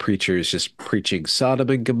be the preachers just preaching Sodom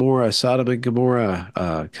and Gomorrah,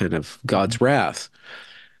 kind of God's wrath.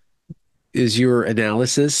 Is your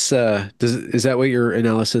analysis, is that what your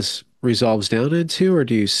analysis resolves down into, or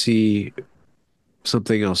do you see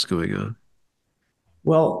something else going on?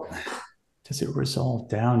 Well, does it resolve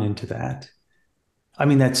down into that? I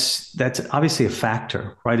mean, that's obviously a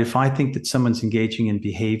factor, right? If I think that someone's engaging in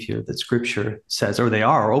behavior that Scripture says, or they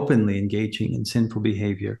are openly engaging in sinful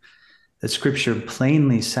behavior that Scripture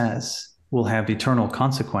plainly says will have eternal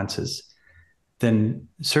consequences, then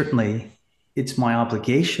certainly it's my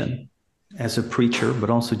obligation as a preacher, but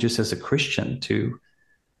also just as a Christian, to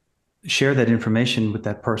share that information with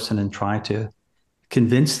that person and try to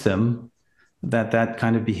convince them that that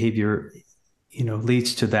kind of behavior,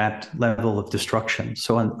 leads to that level of destruction.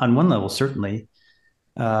 So on one level, certainly,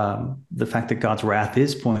 the fact that God's wrath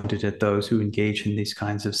is pointed at those who engage in these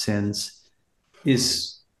kinds of sins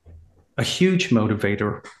is a huge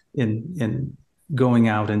motivator in going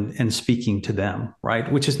out and speaking to them, right?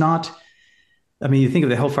 Which is not, I mean, you think of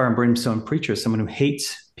the hellfire and brimstone preacher as someone who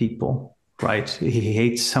hates people, right? He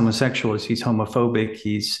hates homosexuals, he's homophobic,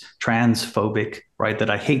 he's transphobic, right? That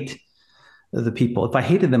I hate the people. If I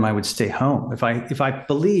hated them, I would stay home. If I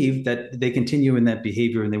believe that they continue in that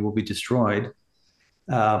behavior and they will be destroyed,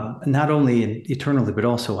 not only eternally, but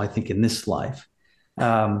also I think in this life. If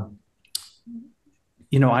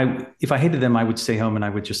I hated them, I would stay home and I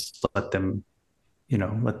would just let them,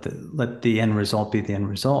 let the end result be the end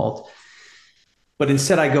result. But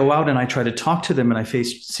instead, I go out and I try to talk to them, and I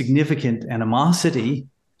face significant animosity,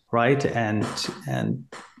 right? And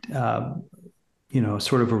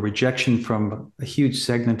sort of a rejection from a huge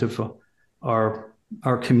segment of our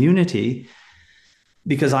community,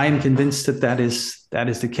 because I am convinced that that is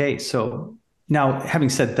the case. So now, having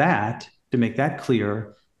said that, to make that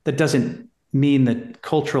clear, that doesn't mean that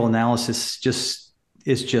cultural analysis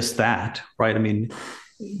is just that, right? I mean,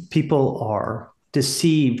 people are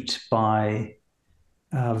deceived by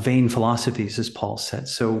vain philosophies, as Paul said.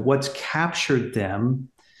 So what's captured them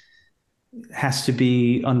has to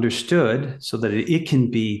be understood so that it can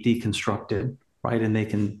be deconstructed, right? And they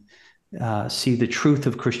can see the truth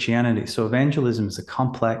of Christianity. So evangelism is a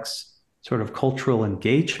complex sort of cultural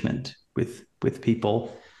engagement with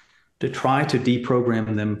people to try to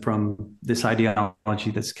deprogram them from this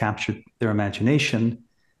ideology that's captured their imagination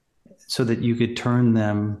so that you could turn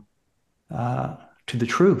them to the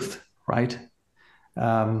truth, right?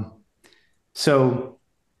 So,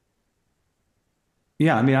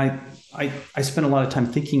 yeah, I mean, I spend a lot of time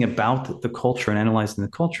thinking about the culture and analyzing the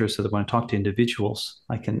culture so that when I talk to individuals,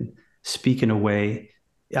 I can speak in a way,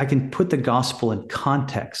 I can put the gospel in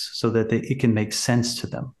context so that it can make sense to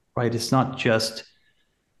them, right? It's not just,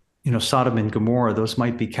 Sodom and Gomorrah. Those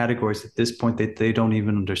might be categories at this point that they don't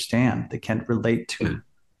even understand. They can't relate to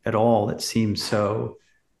at all. It seems so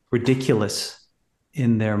ridiculous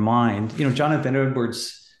in their mind. Jonathan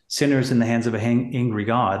Edwards' Sinners in the Hands of an Angry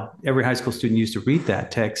God. Every high school student used to read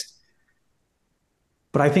that text.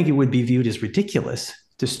 But I think it would be viewed as ridiculous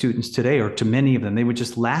to students today, or to many of them. They would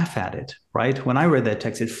just laugh at it, right? When I read that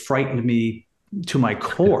text, it frightened me to my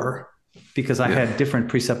core because I had different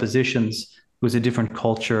presuppositions. It was a different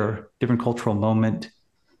culture, different cultural moment.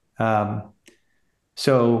 Um,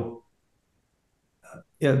 so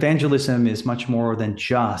evangelism is much more than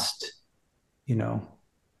just, you know,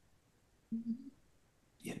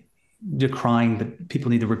 decrying that people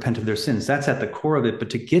need to repent of their sins. That's at the core of it. But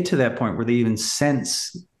to get to that point where they even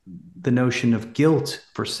sense the notion of guilt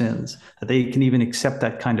for sins, that they can even accept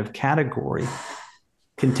that kind of category,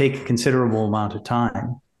 can take a considerable amount of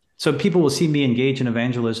time. So people will see me engage in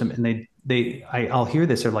evangelism, and I'll hear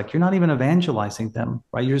this. They're like, "You're not even evangelizing them,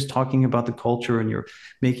 right? You're just talking about the culture, and you're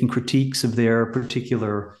making critiques of their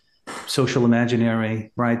particular social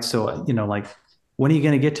imaginary, right? So, like, when are you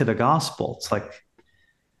going to get to the gospel?" It's like,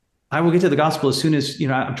 I will get to the gospel as soon as,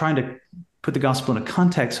 I'm trying to put the gospel in a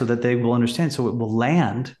context so that they will understand, so it will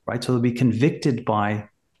land, right? So they'll be convicted by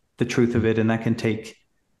the truth of it, and that can take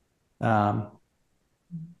um,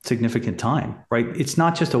 significant time, right? It's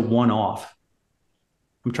not just a one-off.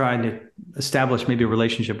 I'm trying to establish maybe a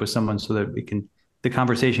relationship with someone so that the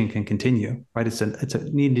conversation can continue, right?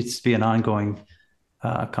 It needs to be an ongoing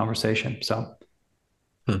conversation. So,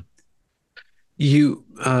 Huh. You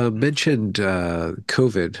mentioned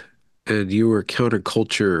COVID, and you were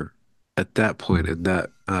counterculture at that point, and that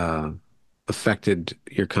affected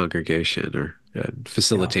your congregation or yeah.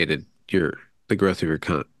 facilitated the growth of your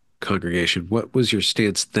congregation. What was your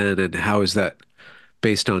stance then, and how is that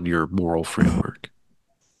based on your moral framework?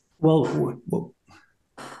 Well,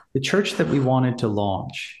 the church that we wanted to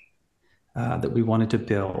launch, that we wanted to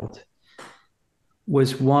build,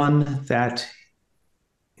 was one that,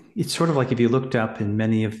 it's sort of like if you looked up in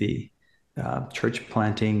many of the church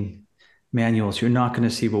planting manuals, you're not going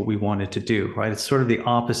to see what we wanted to do, right? It's sort of the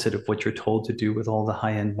opposite of what you're told to do with all the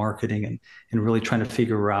high-end marketing, and really trying to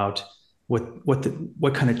figure out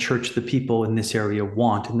what kind of church the people in this area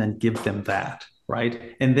want, and then give them that,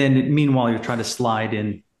 right? And then meanwhile, you're trying to slide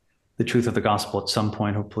in the truth of the gospel at some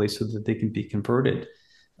point, hopefully, so that they can be converted.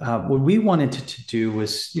 What we wanted to do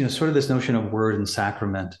was, sort of this notion of word and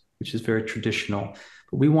sacrament, which is very traditional.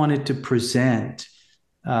 But we wanted to present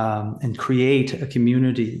and create a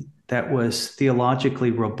community that was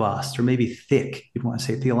theologically robust, or maybe thick, you'd want to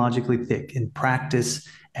say theologically thick in practice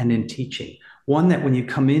and in teaching. One that when you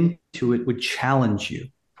come into it would challenge you,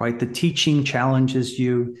 right? The teaching challenges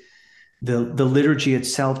you. The liturgy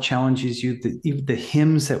itself challenges you. The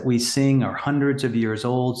hymns that we sing are hundreds of years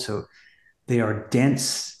old, so they are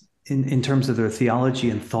dense in terms of their theology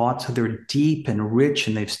and thought. So they're deep and rich,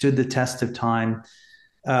 and they've stood the test of time.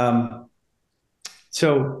 Um,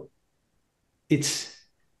 so it's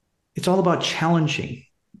it's all about challenging,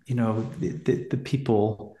 the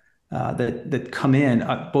people that come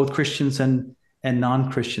in, both Christians and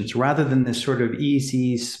non-Christians, rather than this sort of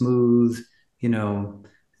easy, smooth, you know,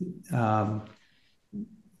 um,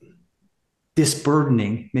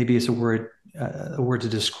 disburdening, maybe is a word to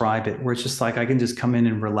describe it, where it's just like I can just come in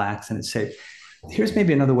and relax and say, here's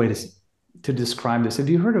maybe another way to describe this. Have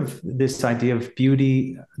you heard of this idea of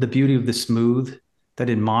beauty, the beauty of the smooth? That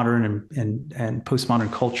in modern and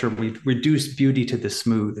postmodern culture, we've reduced beauty to the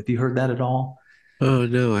smooth. Have you heard that at all? Oh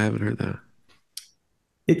no, I haven't heard that.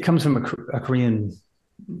 It comes from a Korean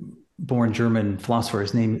born German philosopher.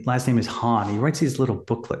 His last name is Han. He writes these little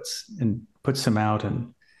booklets and puts them out,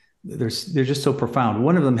 and they're just so profound.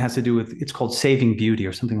 One of them has to do with, it's called Saving Beauty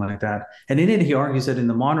or something like that. And in it, he argues that in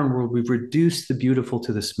the modern world, we've reduced the beautiful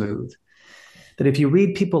to the smooth. That if you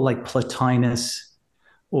read people like Plotinus,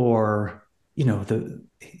 or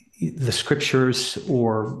the scriptures,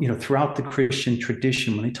 or throughout the Christian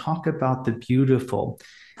tradition, when they talk about the beautiful,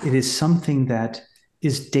 it is something that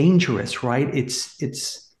is dangerous, right?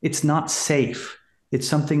 It's not safe. It's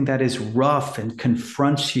something that is rough and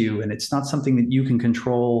confronts you, and it's not something that you can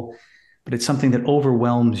control, but it's something that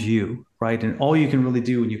overwhelms you, right? And all you can really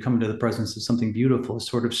do when you come into the presence of something beautiful is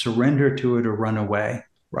sort of surrender to it or run away,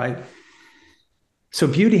 right? So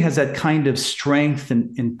beauty has that kind of strength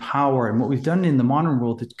and power. And what we've done in the modern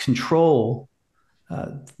world to control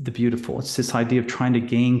the beautiful, it's this idea of trying to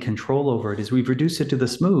gain control over it, is we've reduced it to the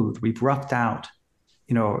smooth. We've roughed out,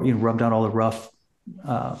 rubbed out all the rough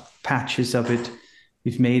patches of it.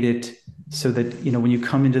 We've made it so that, when you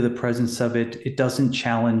come into the presence of it, it doesn't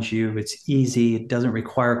challenge you. It's easy. It doesn't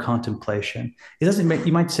require contemplation.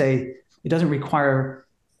 You might say, it doesn't require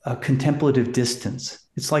a contemplative distance.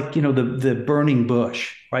 It's like, the burning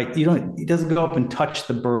bush, right? It doesn't go up and touch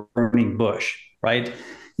the burning bush, right?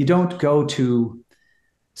 You don't go to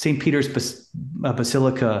St. Peter's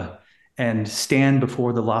Basilica and stand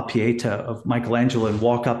before the La Pieta of Michelangelo and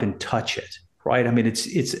walk up and touch it, right? I mean, it's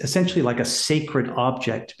essentially like a sacred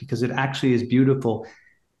object because it actually is beautiful.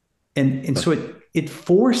 And so it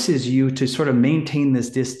forces you to sort of maintain this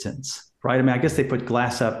distance, right? I mean, I guess they put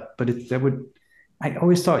glass up, but that would I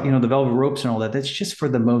always thought, the velvet ropes and all that, that's just for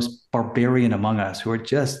the most barbarian among us who are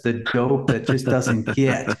just the dope that just doesn't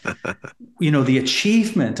get, the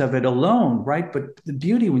achievement of it alone, right? But the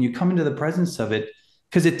beauty when you come into the presence of it,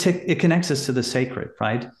 because it connects us to the sacred,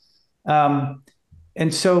 right? Um,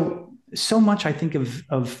 and so much I think of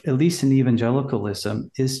at least in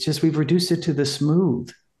evangelicalism is just we've reduced it to the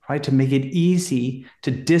smooth, right? To make it easy,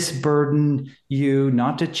 to disburden you,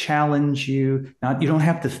 not to challenge you, not you don't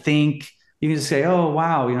have to think. You can just say, "Oh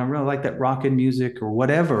wow, I really like that rockin' music or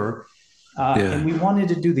whatever." And Yeah. we wanted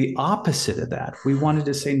to do the opposite of that. We wanted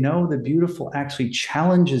to say, "No, the beautiful actually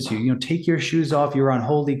challenges you. Take your shoes off. You're on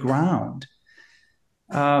holy ground."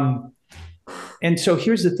 Um, and so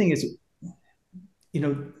here's the thing: is you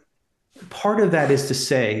know part of that is to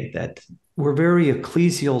say that we're very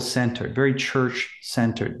ecclesial centered, very church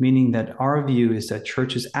centered, meaning that our view is that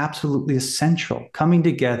church is absolutely essential, coming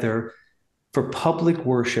together for public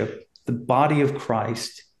worship, the body of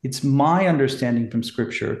Christ. It's my understanding from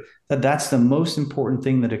scripture that that's the most important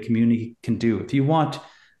thing that a community can do. If you want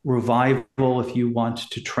revival, if you want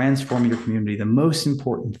to transform your community, the most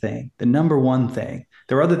important thing, the number one thing,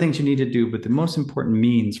 there are other things you need to do, but the most important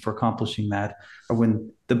means for accomplishing that are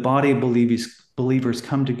when the body of believers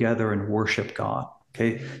come together and worship God.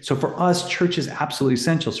 Okay. So for us, church is absolutely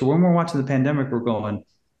essential. So when we're watching the pandemic, we're going,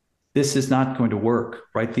 this is not going to work,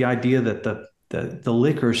 right? The idea that the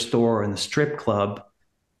liquor store and the strip club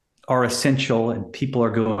are essential and people are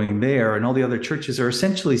going there, and all the other churches are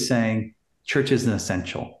essentially saying church isn't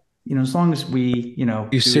essential. As long as we, You do it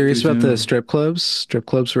through serious about the Zoom. strip clubs? Strip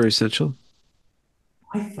clubs were essential?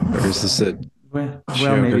 I Or thought is this a so. Well,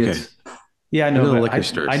 joke? maybe Okay. it's, yeah, I no, know the but liquor I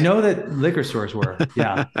stores. know that liquor stores were,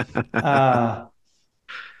 yeah. Uh,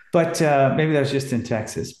 but maybe that was just in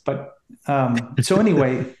Texas. But so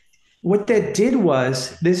anyway, what that did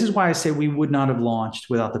was this is why I say we would not have launched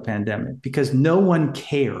without the pandemic because no one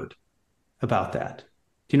cared about that.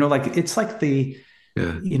 Like it's like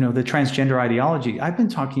Yeah. the transgender ideology. I've been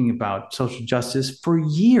talking about social justice for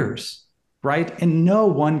years, right? And no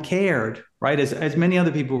one cared, right? As many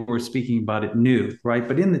other people were speaking about it knew, right?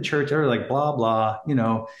 But in the church, they were like, blah, blah,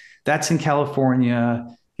 that's in California,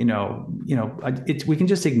 we can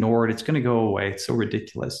just ignore it. It's going to go away. It's so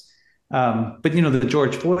ridiculous. But the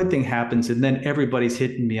George Floyd thing happens, and then everybody's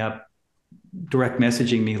hitting me up direct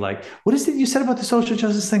messaging me like, what is it you said about the social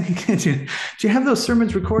justice thing? Do you have those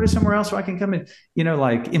sermons recorded somewhere else so I can come in?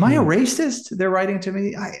 Like, am I a Hmm. racist? They're writing to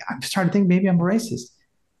me. I'm starting to think maybe I'm a racist.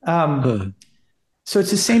 Um, Huh. so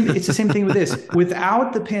it's the same. It's the same thing with this.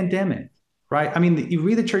 Without the pandemic, right? I mean, you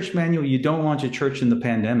read the church manual. You don't launch a church in the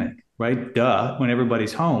pandemic, right? Duh. When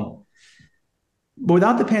everybody's home. But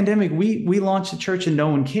without the pandemic, we launched a church and no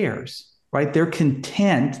one cares, right? They're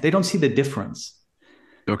content. They don't see the difference.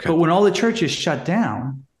 Okay. But when all the churches shut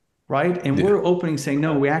down, right, and Yeah. we're opening, saying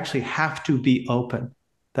no, we actually have to be open.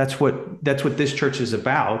 That's what this church is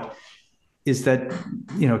about. Is that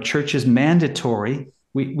church is mandatory.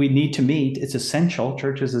 We need to meet. It's essential.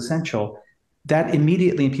 Church is essential. That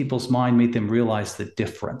immediately in people's mind made them realize the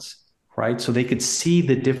difference, right? So they could see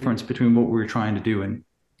the difference between what we were trying to do and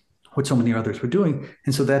what so many others were doing.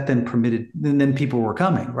 And so that then permitted, and then people were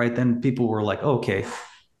coming, right? Then people were like, oh, okay,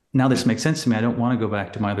 now this makes sense to me. I don't want to go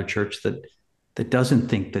back to my other church that doesn't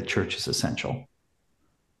think that church is essential.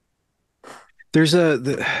 There's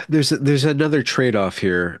another trade-off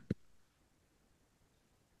here.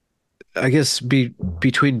 I guess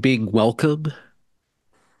between being welcome,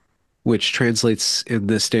 which translates in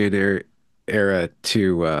this day and era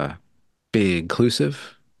to being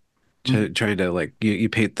inclusive, Mm. trying to like you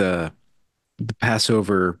paint the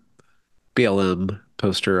Passover BLM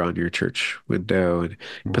poster on your church window and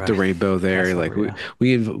put the Right. rainbow there. Like Passover,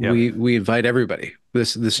 yeah. Yep. we invite everybody.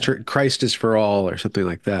 This Yep. Christ is for all or something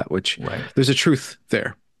like that, which Right. there's a truth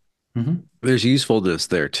there. Mm-hmm. There's usefulness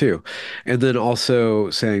there too. And then also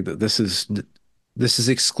saying that this is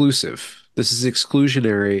exclusive. This is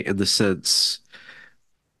exclusionary in the sense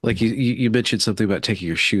like you mentioned something about taking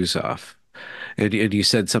your shoes off. And you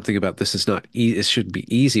said something about this is not e it shouldn't be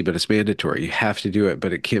easy, but it's mandatory. You have to do it,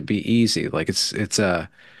 but it can't be easy. Like it's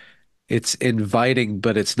inviting,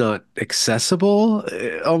 but it's not accessible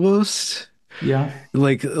almost. Yeah.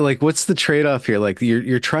 Like what's the trade-off here? Like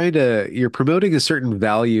you're promoting a certain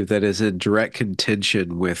value that is in direct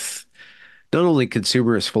contention with not only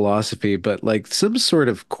consumerist philosophy, but like some sort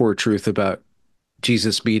of core truth about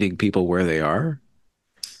Jesus meeting people where they are.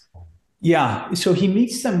 Yeah. So he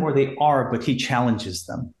meets them where they are, but he challenges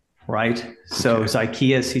them, right? So Okay.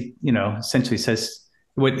 Zacchaeus, he, essentially says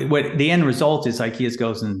what the end result is Zacchaeus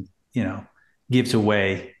goes and, gives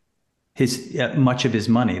away his much of his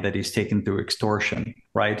money that he's taken through extortion,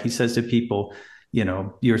 right? He says to people,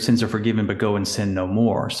 your sins are forgiven, but go and sin no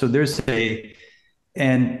more. So there's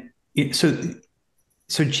and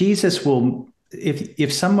so Jesus will,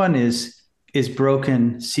 if someone is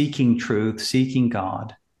broken, seeking truth, seeking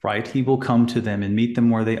God, right? He will come to them and meet them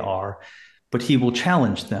where they are, but he will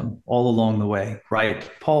challenge them all along the way, right?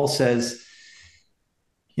 Paul says,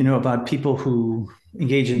 about people who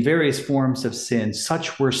engage in various forms of sin.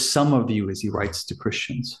 Such were some of you, as he writes to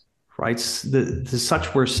Christians, right?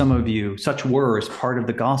 Such were some of you, such were is part of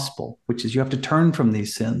the gospel, which is you have to turn from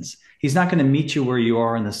these sins. He's not going to meet you where you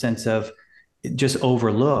are in the sense of just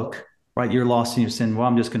overlook, right? You're lost in your sin. Well,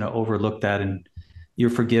 I'm just going to overlook that and you're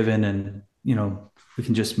forgiven and, we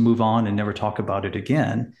can just move on and never talk about it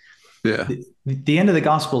again. Yeah. The end of the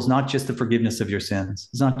gospel is not just the forgiveness of your sins.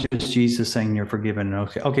 It's not just Jesus saying you're forgiven.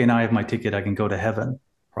 Okay, now I have my ticket. I can go to heaven,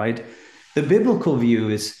 right? The biblical view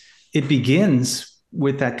is it begins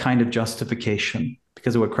with that kind of justification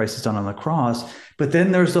because of what Christ has done on the cross. But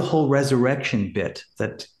then there's the whole resurrection bit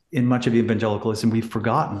that in much of evangelicalism we've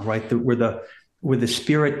forgotten, right? Where the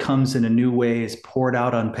Spirit comes in a new way, is poured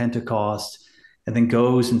out on Pentecost, and then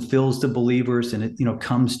goes and fills the believers, and it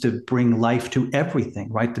comes to bring life to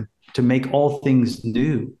everything, right? To make all things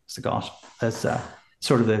new. It's the gospel. That's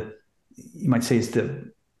sort of you might say, it's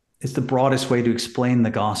the broadest way to explain the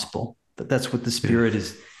gospel. That's what the Spirit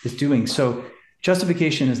is doing. So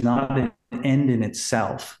justification is not an end in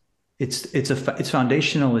itself. It's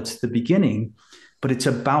foundational. It's the beginning, but it's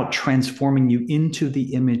about transforming you into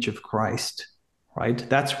the image of Christ, right?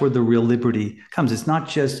 That's where the real liberty comes. It's not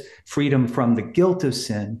just freedom from the guilt of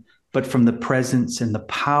sin, but from the presence and the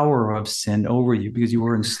power of sin over you, because you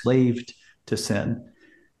were enslaved to sin.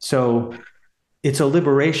 So it's a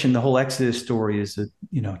liberation. The whole Exodus story is a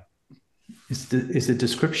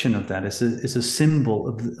description of that. It's a symbol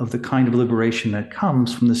of the kind of liberation that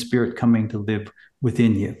comes from the Spirit coming to live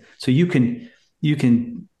within you. So you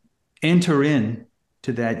can enter in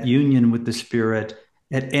to that union with the Spirit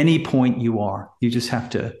at any point you are. You just have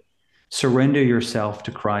to surrender yourself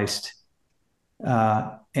to Christ,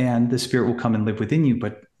 and the Spirit will come and live within you.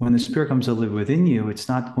 But when the Spirit comes to live within you, he's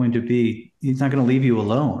not going to leave you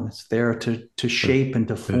alone. It's there to shape and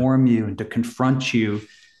to form you and to confront you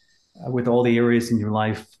with all the areas in your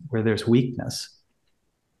life where there's weakness.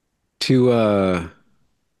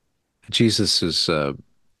 Jesus is a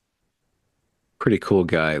pretty cool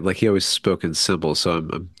guy. Like he always spoke in symbols, so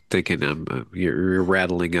I'm thinking you're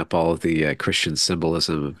rattling up all of the Christian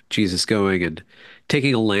symbolism of Jesus going and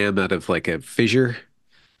taking a lamb out of like a fissure,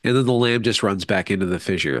 and then the lamb just runs back into the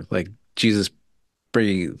fissure. Like Jesus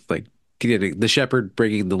getting the shepherd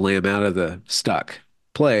bringing the lamb out of the stuck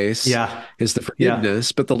place Yeah. is the Yeah.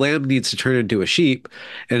 forgiveness, but the lamb needs to turn into a sheep.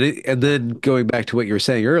 And then going back to what you were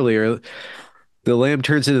saying earlier, the lamb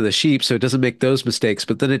turns into the sheep, so it doesn't make those mistakes,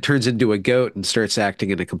 but then it turns into a goat and starts acting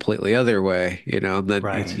in a completely other way, and then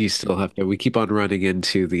Right. you still have to, we keep on running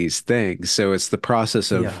into these things. So it's the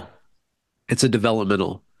process of, Yeah. it's a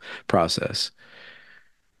developmental process.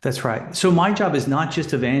 That's right. So my job is not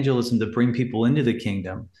just evangelism to bring people into the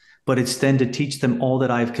kingdom, but it's then to teach them all that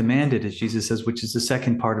I've commanded, as Jesus says, which is the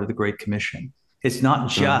second part of the Great Commission. It's not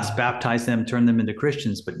just Um, baptize them, turn them into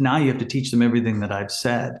Christians, but now you have to teach them everything that I've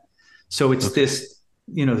said. So it's okay.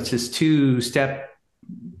 it's this two-step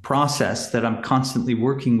process that I'm constantly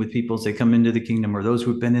working with people as they come into the kingdom, or those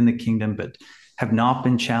who've been in the kingdom but have not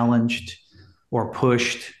been challenged or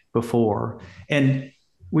pushed before. And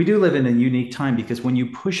we do live in a unique time because when you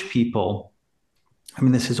push people, I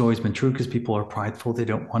mean, this has always been true because people are prideful. They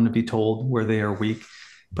don't want to be told where they are weak.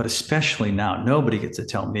 But especially now, nobody gets to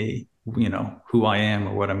tell me, who I am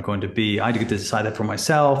or what I'm going to be. I get to decide that for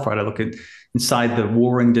myself, right? I look at inside the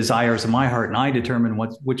warring desires of my heart and I determine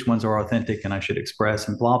which ones are authentic and I should express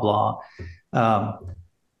and blah, blah.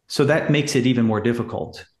 So that makes it even more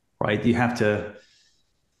difficult, right? You have to,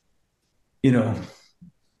 you know,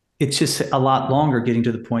 it's just a lot longer getting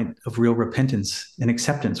to the point of real repentance and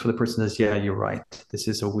acceptance where the person says, yeah, you're right. This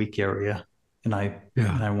is a weak area and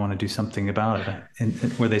Yeah. I want to do something about it, and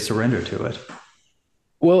where they surrender to it.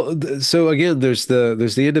 Well, so again, there's the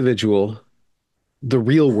individual, the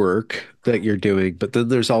real work that you're doing, but then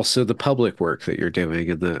there's also the public work that you're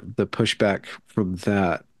doing and the pushback from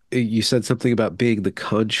that. You said something about being the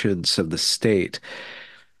conscience of the state.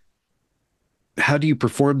 How do you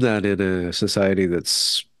perform that in a society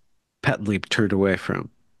that's patently turned away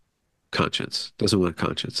from conscience, doesn't want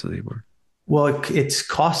conscience anymore? Well, it's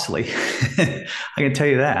costly. I can tell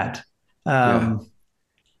you that. Yeah. Um,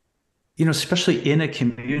 Especially in a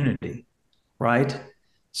community, right?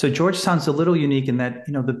 So Georgetown's a little unique in that,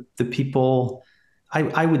 the people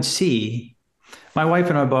I would see. My wife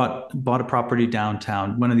and I bought a property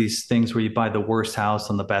downtown, one of these things where you buy the worst house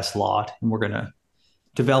on the best lot, and we're going to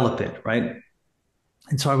develop it, right?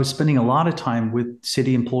 And so I was spending a lot of time with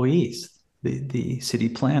city employees, the city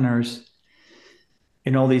planners,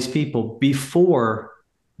 and all these people before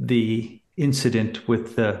the incident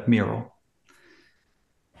with the mural.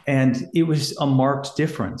 And it was a marked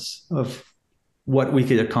difference of what we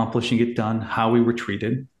could accomplish and get done, how we were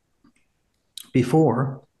treated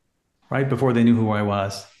before, right? Before they knew who I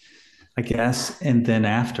was, I guess. And then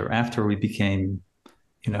after we became,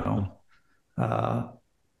 you know, uh,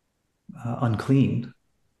 unclean.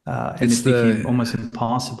 And It's it became the almost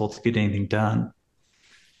impossible to get anything done.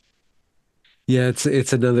 Yeah,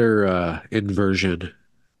 it's another inversion.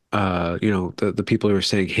 The people who are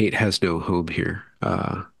saying hate has no home here.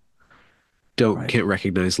 Don't Right. can't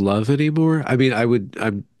recognize love anymore. I mean,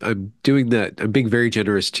 I'm doing that. I'm being very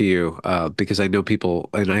generous to you because I know people,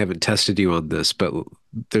 and I haven't tested you on this, but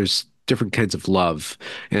there's different kinds of love,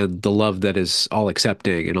 and the love that is all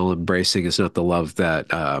accepting and all embracing is not the love that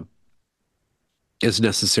is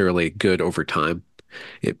necessarily good over time.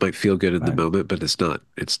 It might feel good in the Right. moment, but it's not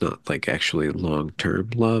like actually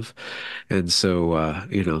long-term love. And so,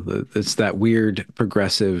 it's that weird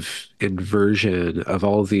progressive inversion of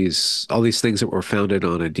all these things that were founded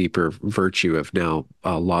on a deeper virtue have now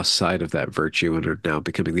lost sight of that virtue and are now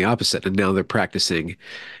becoming the opposite. And now they're practicing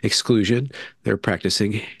exclusion. They're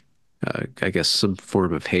practicing, I guess, some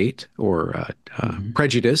form of hate or Mhm.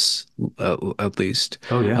 prejudice, at least,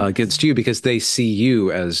 Oh yeah. against you because they see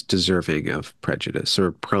you as deserving of prejudice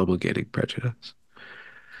or promulgating prejudice.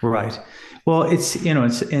 Right. Well,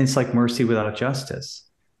 it's like mercy without justice.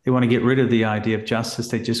 They want to get rid of the idea of justice.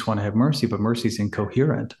 They just want to have mercy, but mercy is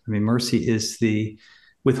incoherent. I mean, mercy is the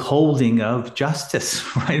withholding of justice,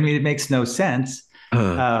 right? I mean, it makes no sense.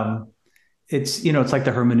 Uh, Um, it's like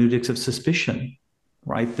the hermeneutics of suspicion,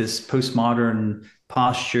 right? This postmodern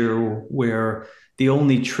posture where the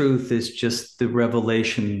only truth is just the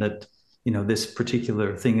revelation that this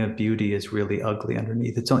particular thing of beauty is really ugly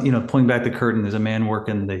underneath. It's pulling back the curtain. There's a man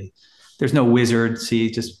working there's no wizard.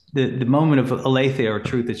 See, just the moment of aletheia or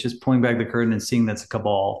truth. It's just pulling back the curtain and seeing that's a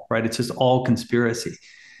cabal, right? It's just all conspiracy.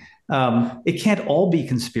 It can't all be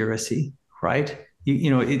conspiracy, right?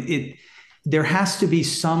 It there has to be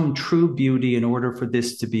some true beauty in order for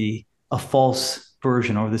this to be a false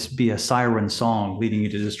version or this be a siren song leading you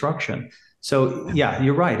to destruction. So yeah,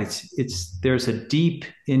 you're right. It's there's a deep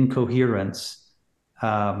incoherence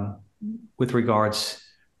um, with regards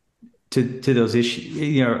to those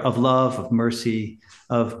issues, of love, of mercy,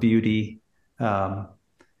 of beauty. Um,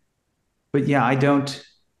 but yeah, I don't.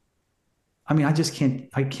 I mean, I just can't.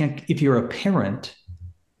 I can't. If you're a parent,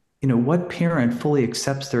 what parent fully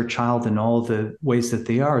accepts their child in all the ways that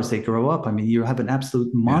they are as they grow up? I mean, you have an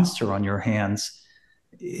absolute yeah. monster on your hands.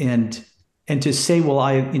 And and to say, well,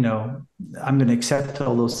 I'm going to accept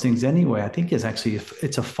all those things anyway, I think is actually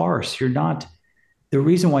it's a farce. You're not The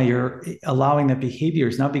reason why you're allowing that behavior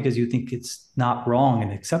is not because you think it's not wrong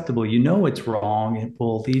and acceptable. You know it's wrong. It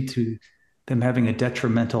will lead to them having a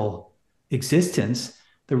detrimental existence.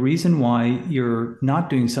 The reason why you're not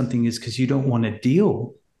doing something is because you don't want to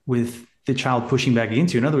deal with the child pushing back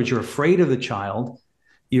against you. In other words, you're afraid of the child.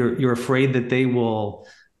 You're afraid that they will,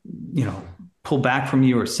 you know, pull back from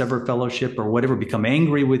you or sever fellowship or whatever, become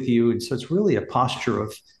angry with you. And so it's really a posture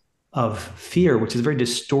of fear, which is a very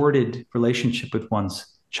distorted relationship with one's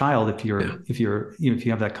child Yeah. if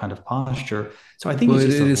you have that kind of posture. So I think Well,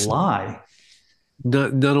 it's it just a is lie.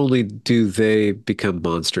 not only do they become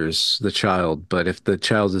monsters, the child, but if the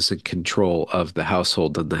child is in control of the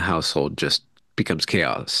household, then the household just becomes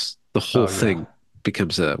chaos. The whole Oh yeah, thing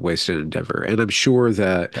becomes a wasted endeavor. And I'm sure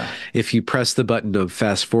that yeah, if you press the button of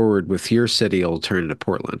fast forward with your city, it'll turn into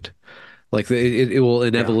Portland. Like it will yeah.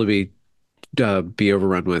 inevitably be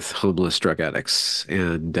overrun with homeless drug addicts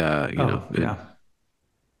and Oh and yeah,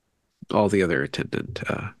 all the other attendant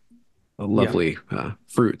yeah, lovely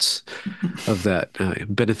fruits of that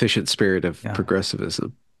beneficent spirit of yeah,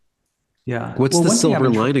 progressivism. yeah. What's Well, the one thing I've silver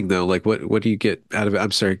been lining though? Like what do you get out of it?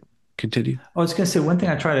 I'm sorry, continue. I was going to say one thing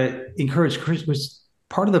I try to encourage was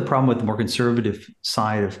part of the problem with the more conservative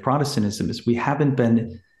side of Protestantism is we haven't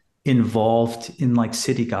been involved in like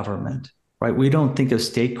city government, right? We don't think of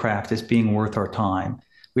statecraft as being worth our time.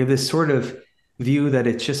 We have this sort of view that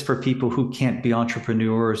it's just for people who can't be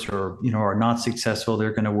entrepreneurs or are not successful.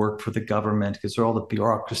 They're going to work for the government because they're all the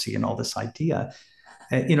bureaucracy and all this idea.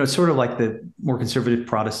 It's sort of like the more conservative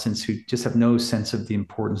Protestants who just have no sense of the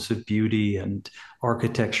importance of beauty and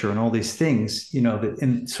architecture and all these things,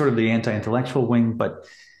 in sort of the anti-intellectual wing. But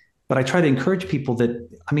I try to encourage people that,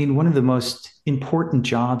 I mean, one of the most important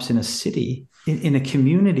jobs in a city in a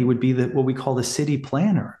community would be what we call the city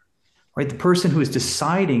planner, right? The person who is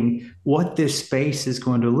deciding what this space is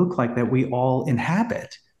going to look like that we all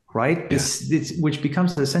inhabit, right? Yeah. This which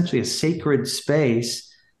becomes essentially a sacred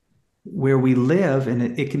space where we live, and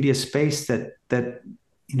it can be a space that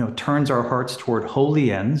turns our hearts toward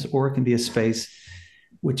holy ends, or it can be a space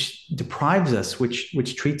which deprives us,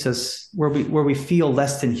 which treats us where we feel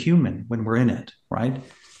less than human when we're in it, right?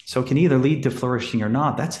 So it can either lead to flourishing or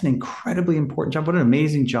not. That's an incredibly important job. What an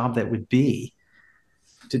amazing job that would be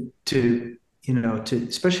to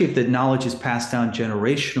especially if the knowledge is passed down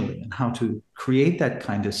generationally and how to create that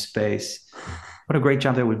kind of space. What a great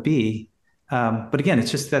job that would be. But again,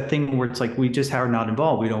 it's just that thing where it's like we just are not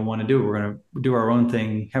involved. We don't want to do it. We're going to do our own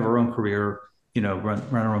thing, have our own career, run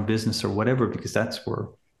our own business or whatever, because that's where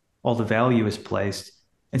all the value is placed.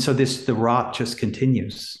 And so the rot just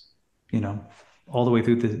continues, all the way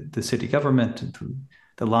through the city government, and through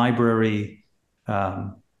the library,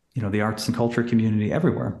 the arts and culture community,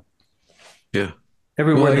 everywhere, Yeah. Well,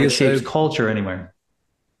 everywhere I that guess shapes culture, anywhere.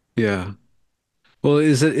 yeah. Well,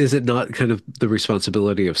 is it not kind of the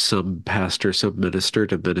responsibility of some pastor, some minister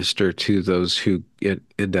to minister to those who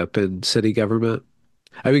end up in city government?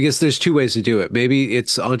 I mean, I guess there's two ways to do it. Maybe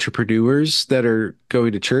it's entrepreneurs that are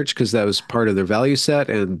going to church because that was part of their value set,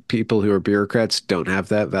 and people who are bureaucrats don't have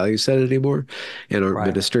that value set anymore and aren't Right.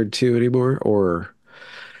 ministered to anymore, or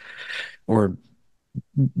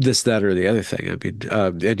this, that, or the other thing. I mean,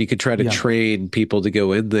 and you could try to Yeah. train people to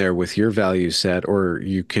go in there with your value set, or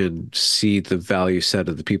you can see the value set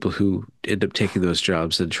of the people who end up taking those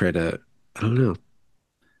jobs and try to, I don't know,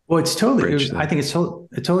 Well, bridge I that. think it's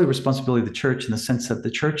totally responsibility of the church, in the sense that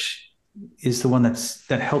the church is the one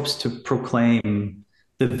that helps to proclaim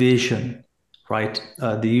the vision, right?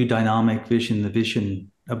 The eudynamic vision, the vision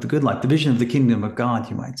of the good life, the vision of the kingdom of God,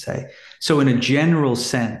 you might say. So, in a general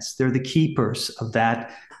sense, they're the keepers of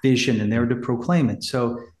that vision, and they're to proclaim it.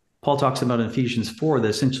 So, Paul talks about in Ephesians 4 that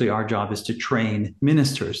essentially our job is to train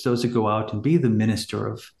ministers, those who go out and be the minister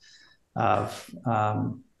of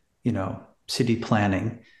city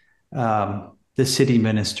planning, the city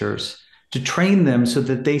ministers, to train them so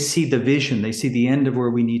that they see the vision, they see the end of where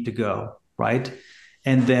we need to go, right?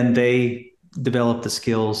 And then they develop the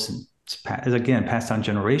skills, again, passed down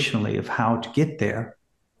generationally, of how to get there,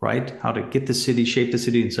 right? How to get the city, shape the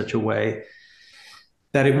city in such a way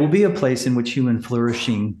that it will be a place in which human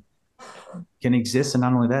flourishing can exist. And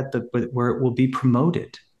not only that, but where it will be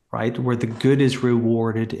promoted, right? Where the good is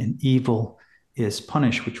rewarded and evil is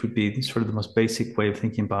punished, which would be sort of the most basic way of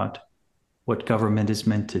thinking about what government is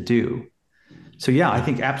meant to do. So yeah, I Yeah.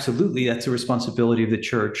 think absolutely that's a responsibility of the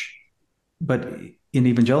church. But in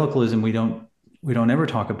evangelicalism, we don't ever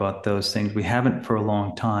talk about those things. We haven't for a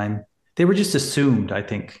long time. They were just assumed, I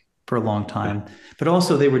think, for a long Yeah. time. But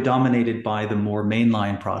also they were dominated by the more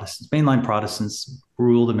mainline Protestants. Mainline Protestants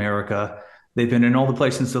ruled America. They've been in all the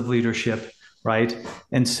places of leadership, right?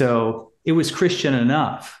 And so it was Christian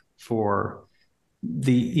enough for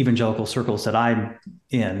the evangelical circles that I'm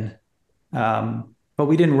in. But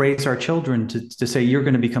we didn't raise our children to say, you're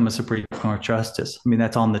going to become a Supreme Court justice. I mean,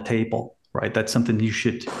 that's on the table, right? That's something you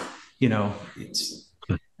should, it's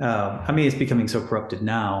becoming so corrupted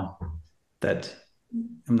now that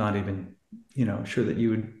I'm not even, sure that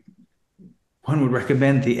one would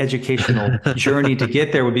recommend the educational journey to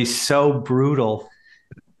get there would be so brutal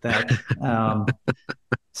that,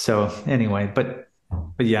 so anyway, but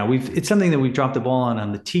yeah, it's something that we've dropped the ball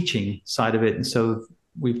on the teaching side of it. And so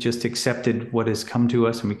we've just accepted what has come to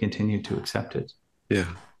us, and we continue to accept it. Yeah.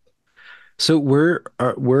 So where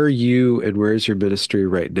are you and where is your ministry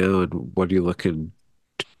right now, and what are you looking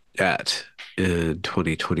at in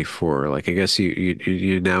 2024? Like, I guess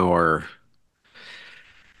you now are,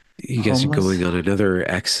 you guess you're Homeless. going on another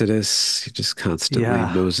exodus. You're just constantly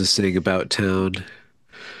Yeah. Mosesing about town.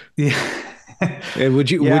 Yeah. And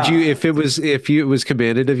would you Yeah. if it was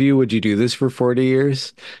commanded of you, would you do this for 40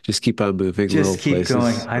 years? Just keep on moving little Just keep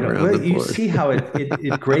going. places I don't, around well, the you board. see how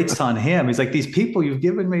it grates on him. He's like, these people you've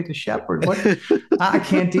given me to shepherd, what, I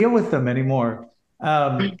can't deal with them anymore.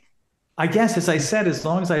 Um, I guess, as I said, as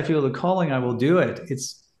long as I feel the calling, I will do it.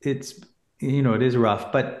 It is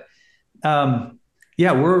rough, but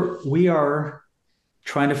yeah, we are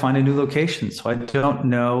trying to find a new location. So I don't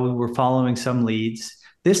know. We're following some leads.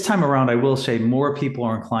 This time around, I will say more people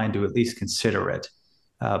are inclined to at least consider it.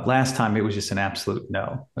 Last time it was just an absolute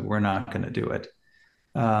no. Like, we're not going to do it.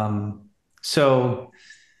 So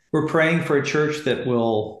we're praying for a church that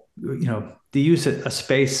will, to use a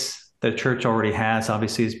space that a church already has,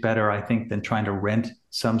 obviously is better, I think, than trying to rent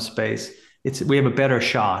some space. We have a better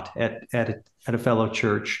shot at a fellow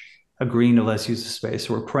church agreeing to let's use the space.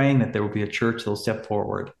 So we're praying that there will be a church that will step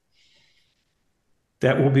forward,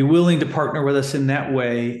 that will be willing to partner with us in that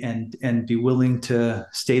way, and be willing to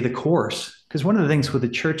stay the course. Because one of the things with the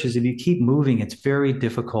church is if you keep moving, it's very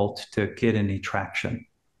difficult to get any traction,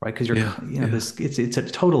 right? Because Yeah, yeah, this it's a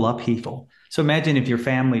total upheaval. So imagine if your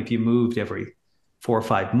family, if you moved every 4 or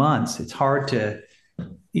 5 months, it's hard to,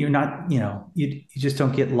 you're not, you just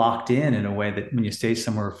don't get locked in a way that when you stay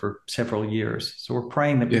somewhere for several years. So we're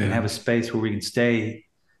praying that we can yeah. have a space where we can stay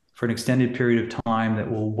for an extended period of time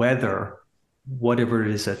that will weather whatever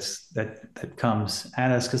it is that comes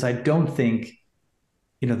at us. Because I don't think,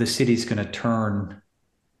 the city's going to turn,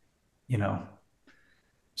 you know,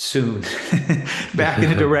 soon back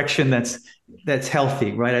in a direction that's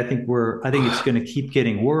healthy, right? I think it's going to keep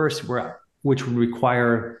getting worse, which would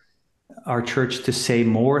require our church to say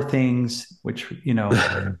more things, which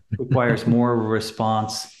requires more of a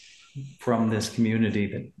response from this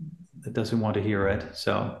community that doesn't want to hear it.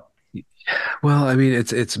 So Well, I mean,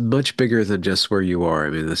 it's much bigger than just where you are. I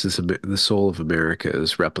mean, this is the soul of America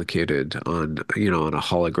is replicated on, on a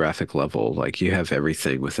holographic level. Like you have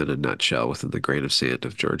everything within a nutshell, within the grain of sand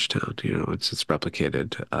of Georgetown. It's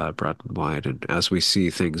replicated broad and wide. And as we see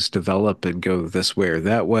things develop and go this way or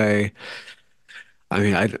that way, I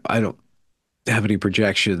mean, I don't have any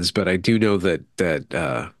projections, but I do know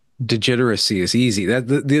that degeneracy is easy. That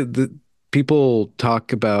the people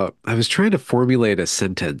talk about. I was trying to formulate a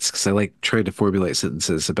sentence because I like trying to formulate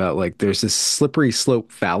sentences about like there's this slippery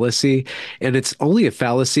slope fallacy, and it's only a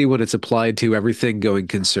fallacy when it's applied to everything going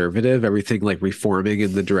conservative, everything like reforming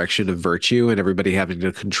in the direction of virtue, and everybody having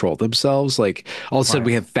to control themselves. Like all of a sudden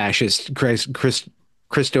we right, have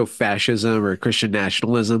Christo-fascism or Christian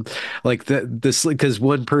nationalism, like this, because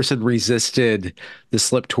one person resisted the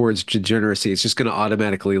slip towards degeneracy, it's just going to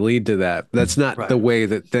automatically lead to that. That's not the right, way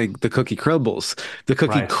that the cookie crumbles. The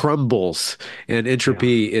cookie right, crumbles, and yeah,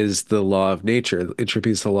 entropy is the law of nature.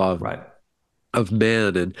 Entropy is the law right, of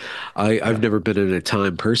man. And I've yeah, never been in a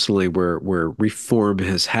time personally where reform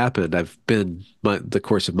has happened. I've been the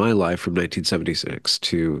course of my life from 1976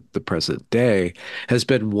 to the present day has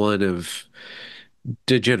been one of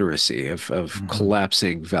degeneracy, of hmm,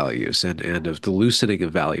 collapsing values and of the loosening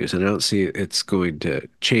of values. And I don't see it's going to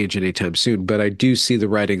change anytime soon, but I do see the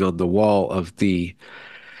writing on the wall of the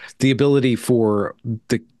ability for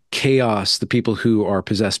the chaos, the people who are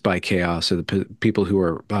possessed by chaos, or the people who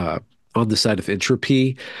are on the side of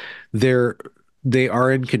entropy, they're they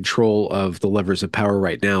are in control of the levers of power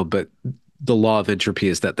right now, but the law of entropy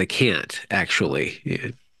is that they can't actually yeah,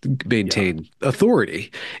 maintain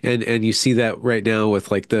authority. And you see that right now with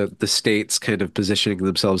like the states kind of positioning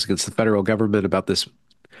themselves against the federal government about this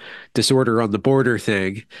disorder on the border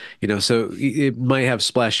thing, so it might have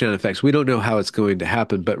splashdown effects. We don't know how it's going to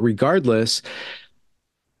happen, but regardless,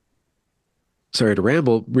 sorry to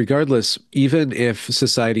ramble, regardless, even if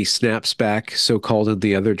society snaps back so-called in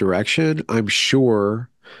the other direction, I'm sure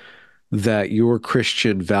that your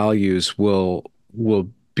Christian values will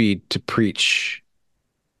be to preach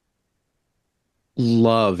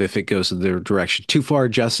love if it goes in their direction. Too far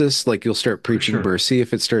justice, like you'll start for preaching sure. mercy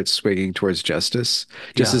if it starts swinging towards justice,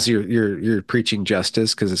 just as Yeah. you're preaching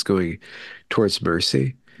justice because it's going towards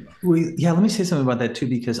mercy. Yeah, let me say something about that too,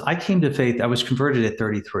 because I came to faith. I was converted at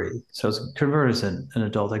 33. So I was converted as an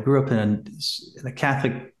adult. I grew up in a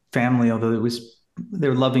Catholic family, although they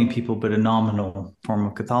were loving people, but a nominal form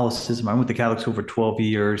of Catholicism. I went to Catholic school for 12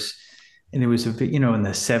 years, and it was in the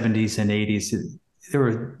 70s and 80s. There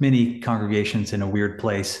were many congregations in a weird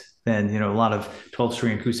place. Then, a lot of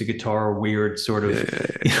 12-string acoustic guitar, weird sort of,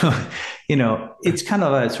 you Uh, know, it's kind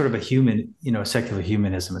of a sort of a human, secular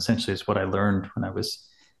humanism, essentially is what I learned when I was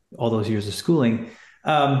all those years of schooling.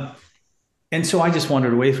 Um, and so I just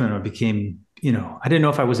wandered away from it and became, I didn't know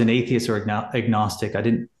if I was an atheist or agnostic.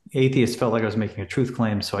 Atheist felt like I was making a truth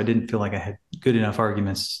claim. So I didn't feel like I had good enough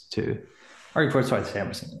arguments to argue for it. So I'd say I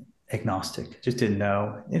was agnostic, just didn't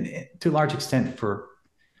know. And to a large extent, for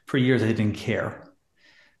years, I didn't care.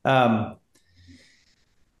 Um,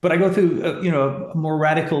 but I go through, a more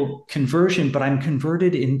radical conversion, but I'm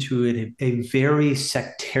converted into a very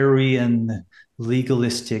sectarian,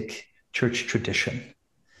 legalistic church tradition.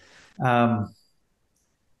 Um,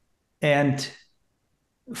 and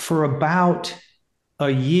for about a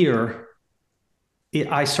year,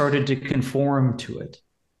 I started to conform to it.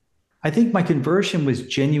 I think my conversion was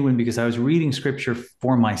genuine because I was reading scripture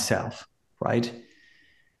for myself, right?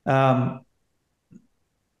 Um,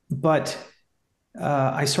 but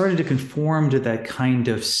I started to conform to that kind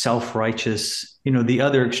of self-righteous, the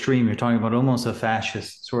other extreme. You're talking about almost a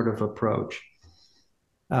fascist sort of approach.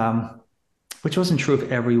 Um, which wasn't true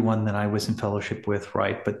of everyone that I was in fellowship with,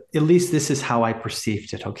 right? But at least this is how I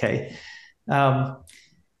perceived it, okay? Um,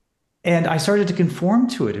 and I started to conform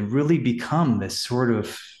to it and really become this sort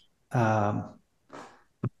of, um,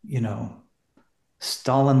 you know,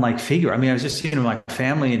 Stalin-like figure. I mean, I was just, my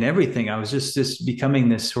family and everything. I was just becoming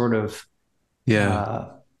this sort of Yeah.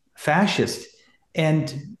 uh, fascist,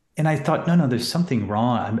 and I thought, no, there's something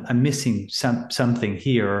wrong. I'm missing something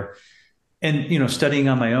here, and studying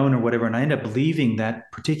on my own or whatever, and I ended up leaving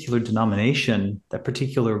that particular denomination, that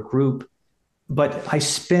particular group. But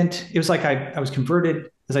it was like I was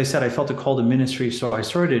converted. As I said, I felt a call to ministry, so I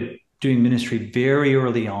started doing ministry very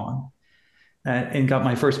early on, and got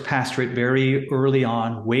my first pastorate very early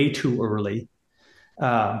on, way too early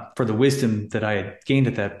for the wisdom that I had gained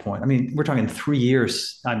at that point. I mean, we're talking 3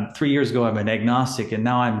 years. 3 years ago, I'm an agnostic, and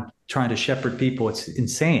now I'm trying to shepherd people. It's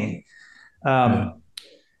insane. Yeah.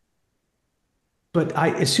 But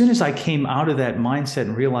as soon as I came out of that mindset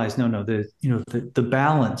and realized, no, the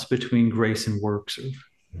balance between grace and works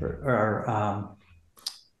are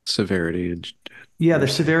Severity and yeah, the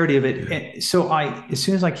mercy. severity of it. Yeah. And so as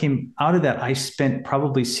soon as I came out of that, I spent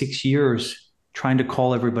probably 6 years trying to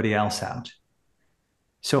call everybody else out.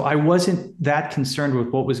 So I wasn't that concerned with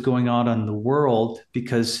what was going on in the world,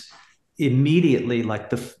 because immediately, like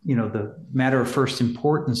the matter of first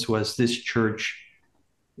importance was this church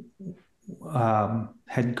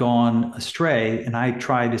had gone astray, and I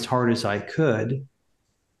tried as hard as I could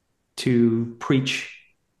to preach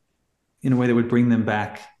in a way that would bring them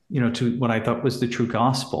back, to what I thought was the true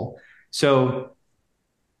gospel. So,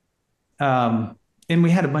 and we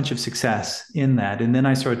had a bunch of success in that, and then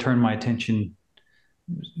I sort of turned my attention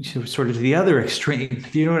sort of to the other extreme.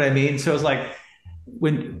 Do you know what I mean? So it's like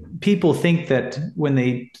when people think that when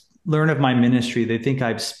they learn of my ministry, they think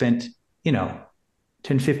I've spent,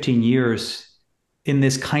 10, 15 years in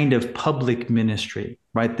this kind of public ministry,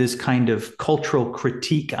 right? This kind of cultural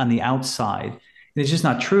critique on the outside. And it's just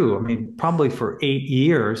not true. I mean, probably for 8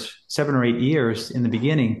 years, 7 or 8 years in the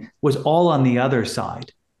beginning, was all on the other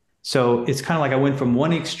side. So it's kind of like I went from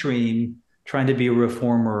one extreme, trying to be a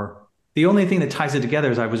reformer. The only thing that ties it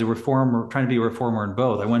together is I was a reformer, trying to be a reformer in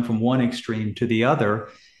both. I went from one extreme to the other.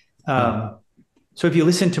 Yeah. So if you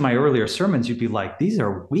listen to my earlier sermons, you'd be like, these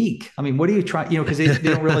are weak. I mean, what are you trying, because they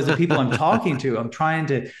don't realize the people I'm talking to, I'm trying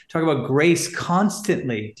to talk about grace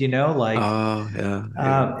constantly, like, Oh, yeah. Yeah.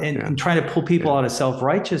 Yeah. and trying to pull people Yeah. out of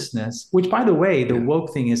self-righteousness, which, by the way, the Yeah.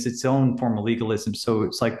 woke thing is its own form of legalism. So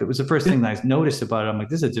it's like, it was the first Yeah. thing that I noticed about it. I'm like,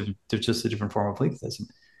 this is there's just a different form of legalism.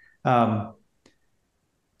 Um,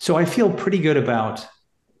 so I feel pretty good about,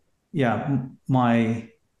 yeah, my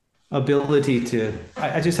ability to,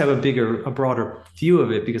 I just have a broader view of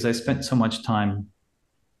it, because I spent so much time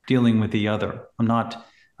dealing with the other.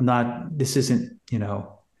 This isn't,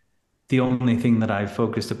 the only thing that I've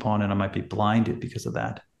focused upon, and I might be blinded because of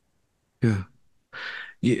that. Yeah.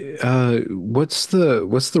 Yeah. What's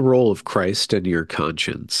the role of Christ in your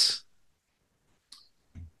conscience?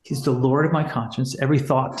 He's the Lord of my conscience, every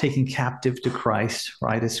thought taken captive to Christ,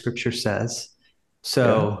 right? As scripture says. Yeah.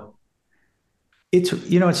 So it's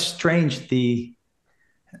strange.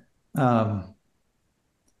 Um,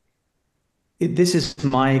 this is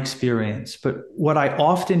my experience, but what I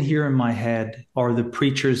often hear in my head are the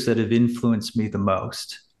preachers that have influenced me the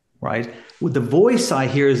most, right? With the voice I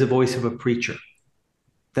hear is the voice of a preacher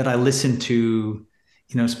that I listened to,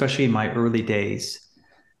 especially in my early days.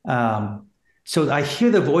 So I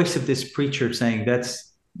hear the voice of this preacher saying,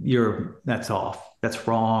 that's off, that's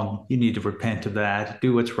wrong. You need to repent of that,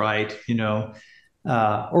 do what's right,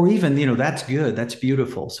 or even, that's good, that's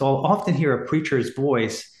beautiful. So I'll often hear a preacher's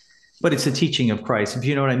voice, but it's a teaching of Christ, if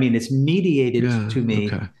you know what I mean. It's mediated Yeah. to me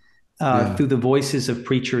Okay. Yeah. through the voices of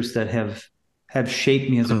preachers that have shaped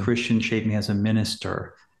me as a Huh. Christian, shaped me as a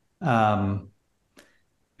minister. Um,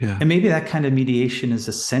 Yeah. and maybe that kind of mediation is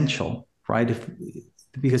essential, right?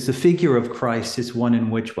 Because the figure of Christ is one in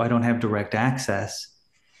which I don't have direct access.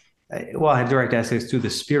 Well, I have direct access to the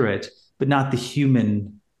Spirit, but not the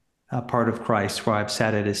human part of Christ, where I've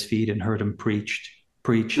sat at his feet and heard him preach.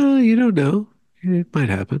 You don't know. It might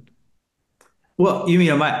happen. Well, you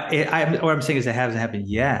mean what I'm saying is it hasn't happened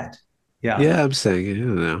yet. Yeah, Yeah, I'm saying it. I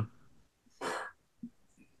don't know.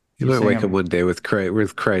 You you're might saying wake up one day with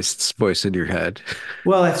Christ's voice in your head.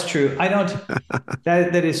 well, that's true. I don't.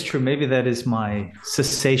 That is true. Maybe that is my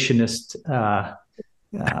cessationist uh,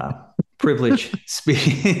 privilege,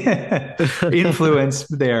 influence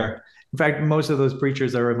there. In fact, most of those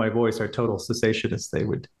preachers that are in my voice are total cessationists. They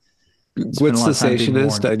would spend a What's lot of time being cessationist?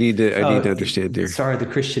 warned. I need to Oh, understand here. sorry, the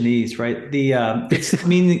Christianese, right? It's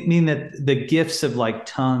mean that the gifts of like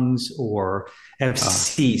tongues or have Ah,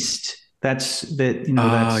 ceased, That's that, that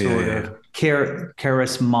Oh, yeah, sort yeah, of yeah.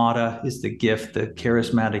 charismata is the gift. The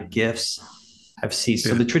charismatic gifts have ceased.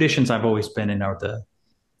 So Yeah. the traditions I've always been in are the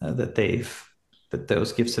that they've that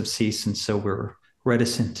those gifts have ceased, and so we're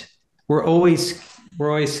reticent. We're always we're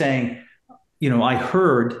always saying, I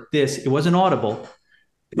heard this. It wasn't audible,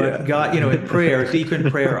 but God, Yeah. in prayer, deep in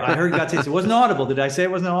prayer, I heard God say it wasn't audible. Did I say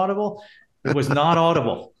it wasn't audible? It was not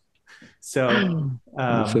audible. So,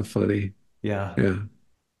 That's so um, funny. yeah, Yeah.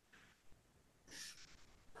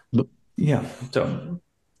 yeah. So,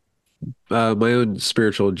 My own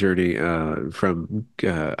spiritual journey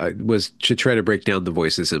was to try to break down the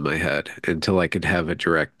voices in my head until I could have a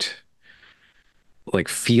direct like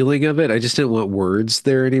feeling of it. I just didn't want words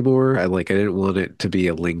there anymore. I didn't want it to be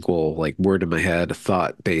a lingual like word in my head, a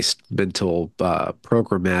thought-based mental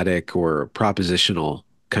programmatic or propositional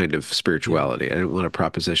kind of yeah, spirituality. I didn't want a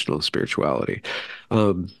propositional spirituality.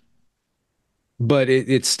 Um, but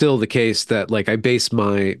it's still the case that like I base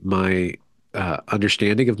my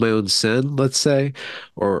understanding of my own sin, let's say,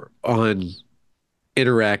 or on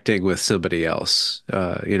interacting with somebody else.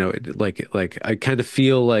 Like I kind of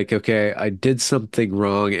feel like, okay, I did something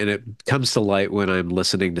wrong, and it comes to light when I'm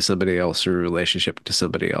listening to somebody else or in relationship to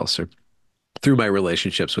somebody else or through my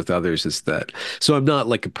relationships with others is that. So I'm not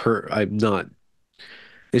like I'm not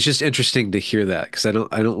it's just interesting to hear that because I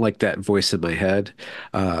don't like that voice in my head.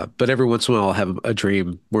 But every once in a while I'll have a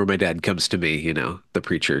dream where my dad comes to me, the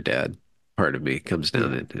preacher dad part of me comes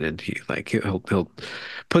down yeah, and he'll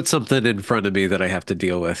put something in front of me that I have to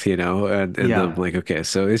deal with, and then I'm yeah, like, okay,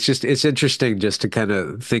 so it's interesting just to kind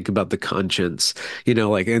of think about the conscience,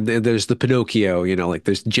 like and there's the Pinocchio, like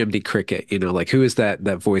there's Jiminy Cricket, like who is that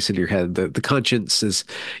voice in your head? The conscience is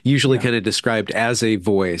usually yeah. kind of described as a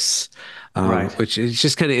voice Right, which is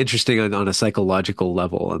just kind of interesting on a psychological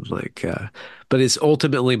level. And but it's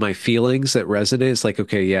ultimately my feelings that resonate. It's like,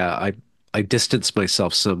 okay, yeah, I distance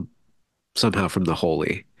myself somehow from the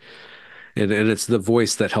holy. And it's the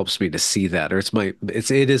voice that helps me to see that, or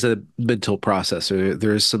it is a mental process, or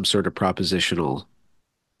there is some sort of propositional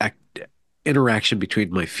act, interaction between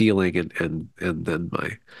my feeling and then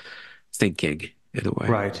my thinking in a way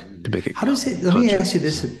right. to make it How does it? Let me ask you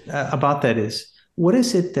conscious. this about that: is what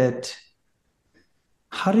is it that?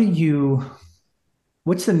 How do you?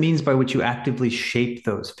 What's the means by which you actively shape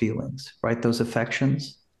those feelings, right? Those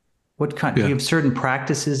affections. What kind? Do Yeah. you have certain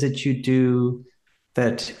practices that you do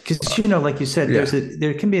that? Because like you said, Yeah.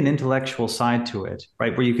 there can be an intellectual side to it,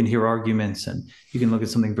 right? Where you can hear arguments and you can look at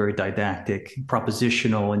something very didactic,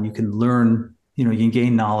 propositional, and you can learn. You can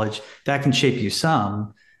gain knowledge that can shape you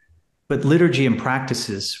some. But liturgy and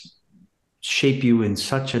practices shape you in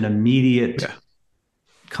such an immediate Yeah.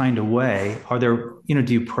 kind of way. Are there?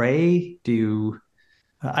 Do you pray? Do you?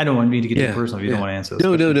 I don't want me to get too Yeah, personal if you don't yeah. want to answer those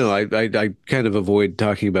No, no, questions. no. I kind of avoid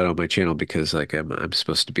talking about it on my channel because like I'm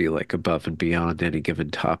supposed to be like above and beyond any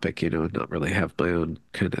given topic, and not really have my own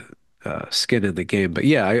kind of skin in the game. But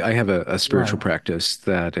yeah, I have a spiritual Right. practice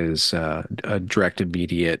that is a direct,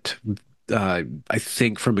 immediate. I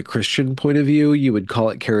think from a Christian point of view, you would call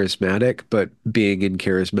it charismatic, but being in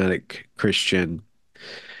charismatic Christian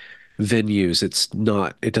venues,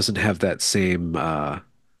 it doesn't have that same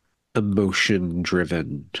emotion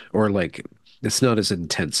driven or like it's not as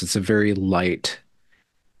intense. It's a very light,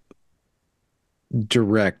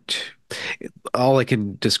 direct. All I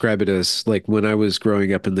can describe it as like when I was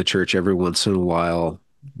growing up in the church, every once in a while,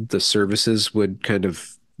 the services would kind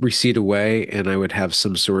of recede away, and I would have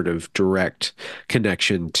some sort of direct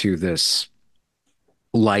connection to this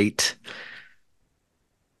light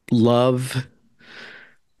love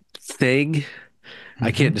thing.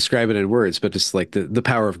 I can't Hmm. describe it in words, but it's like the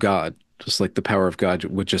power of God, just like the power of God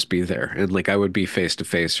would just be there, and like I would be face to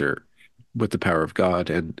face or with the power of God,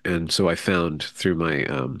 and so I found through my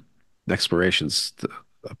explorations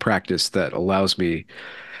a practice that allows me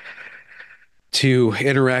to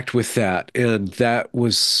interact with that, and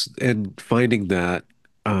finding that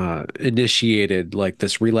initiated like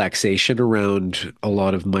this relaxation around a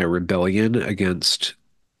lot of my rebellion against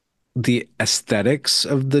the aesthetics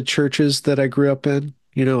of the churches that I grew up in.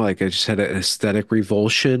 Like I just had an aesthetic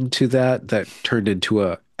revulsion to that turned into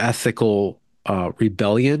a ethical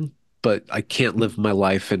rebellion, but I can't live my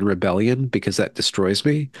life in rebellion because that destroys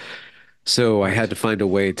me. So I had Right. to find a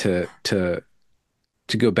way to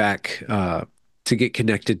go back to get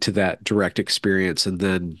connected to that direct experience and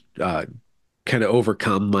then kind of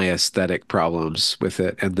overcome my aesthetic problems with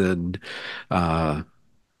it uh,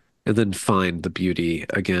 and then find the beauty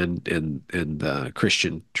again in the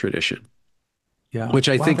Christian tradition. Yeah. which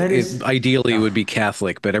I Wow, think that is, ideally yeah. would be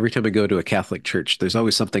Catholic, but every time I go to a Catholic church, there's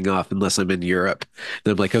always something off unless I'm in Europe.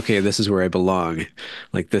 Then I'm like, okay, this is where I belong.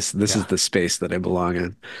 Like this is Yeah. the space that I belong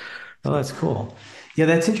in. Oh, So that's cool. Yeah,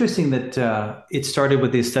 that's interesting that it started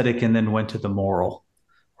with the aesthetic and then went to the moral,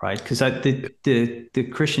 right? Because the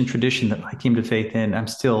Christian tradition that I came to faith in, I'm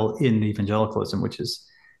still in evangelicalism, which is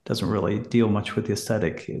doesn't really deal much with the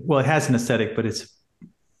aesthetic. Well, it has an aesthetic, but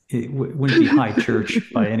wouldn't be high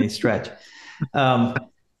church by any stretch. Um,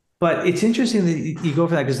 but it's interesting that you go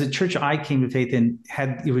for that because the church I came to faith in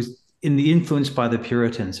had it was in the influenced by the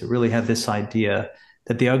Puritans. It really had this idea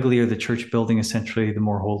that the uglier the church building, essentially, the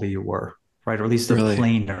more holy you were, right? Or at least really,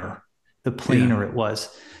 the yeah, plainer it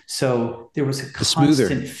was. So there was a the smoother.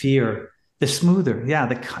 constant fear, the smoother, yeah,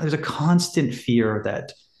 there's a constant fear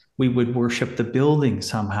that we would worship the building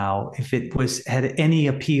somehow. If it was had any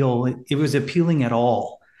appeal, it was appealing at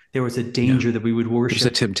all. There was a Yeah, danger that we would there's a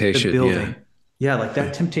worship the temptation. Yeah, building. Yeah, like yeah.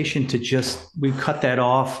 that temptation to just we cut that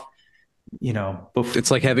off,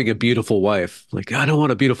 It's like having a beautiful wife. Like, I don't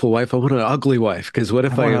want a beautiful wife. I want an ugly wife. Because what I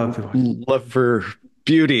if want I to love her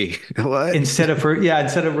beauty? What? instead of her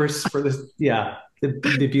for this, yeah,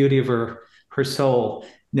 the beauty of her soul.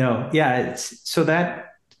 No, yeah, it's so that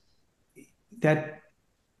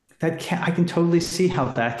that can I can totally see how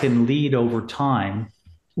that can lead over time.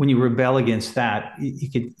 When you rebel against that, you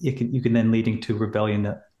can then lead into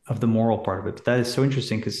rebellion of the moral part of it. But that is so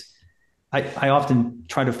interesting because I often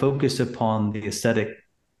try to focus upon the aesthetic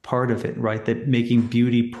part of it, right? That making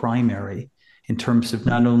beauty primary in terms of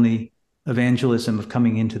not only evangelism of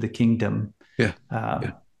coming into the kingdom, Yeah, uh,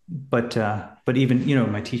 yeah. but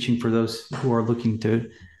even my teaching for those who are looking to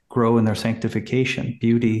grow in their sanctification,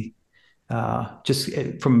 beauty, just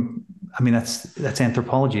from I mean that's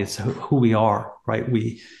anthropology. It's who we are, right?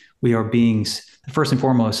 We are beings first and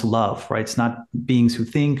foremost love, right? It's not beings who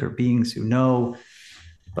think or beings who know,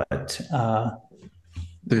 but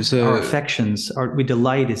There's our a affections, we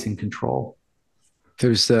delight is in control.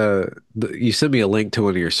 There's you sent me a link to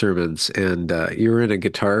one of your sermons, and you were in a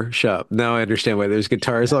guitar shop. Now I understand why there's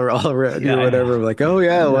guitars all around you Yeah, or I know. whatever. I'm like, oh I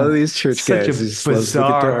yeah, one of know. these church Such a guys who just loves the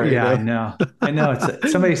bizarre. guitar, Yeah, I know. I know.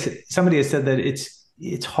 Somebody has said that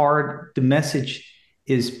it's hard. The message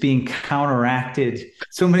is being counteracted.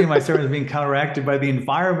 So many of my sermons are being counteracted by the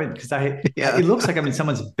environment because Yeah, it looks like I'm in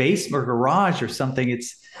someone's basement or garage or something. It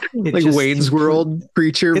like just Wayne's complete. World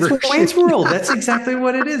preacher It's version. Wayne's World. That's exactly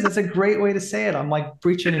what it is. That's a great way to say it. I'm like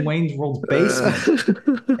preaching in Wayne's World's Uh, basement.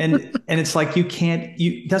 And it's like you can't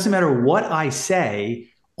you it doesn't matter what I say,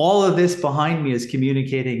 all of this behind me is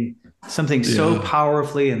communicating something so yeah,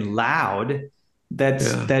 powerfully and loud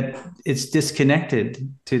yeah. that it's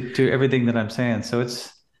disconnected to everything that I'm saying. So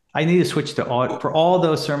it's I need to switch to audio for all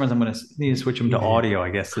those sermons. I'm going to need to switch them to Yeah. audio, I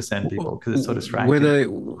guess, to send people because it's so When distracting. I,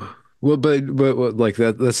 well, but like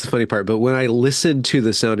that's the funny part. But when I listen to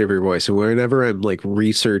the sound of your voice, and whenever I'm like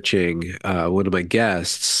researching one of my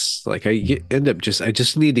guests, like end up I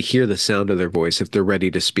just need to hear the sound of their voice if they're ready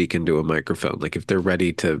to speak into a microphone, like if they're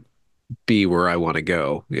ready to be where I want to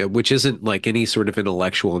go, yeah, which isn't like any sort of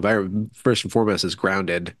intellectual environment. First and foremost, is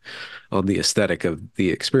grounded on the aesthetic of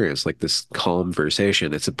the experience, like this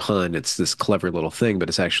conversation. It's a pun, it's this clever little thing, but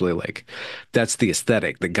it's actually like that's the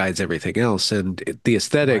aesthetic that guides everything else. And the Right.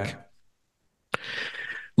 aesthetic,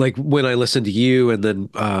 like when I listen to you, and then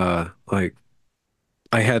like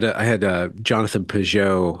I had Jonathan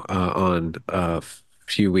Peugeot on a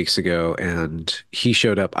few weeks ago, and he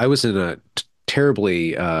showed up. I was in a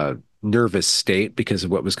terribly nervous state because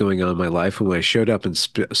of what was going on in my life. And when I showed up and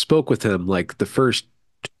spoke with him, like the first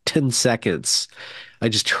 10 seconds, I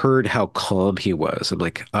just heard how calm he was. I'm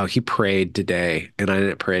like, oh, he prayed today and I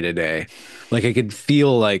didn't pray today. Like I could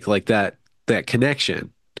feel like that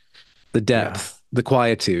connection, the Yeah. depth, the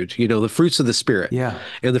quietude, the fruits of the spirit. Yeah.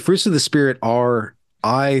 And the fruits of the spirit are,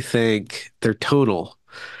 I think, they're tonal.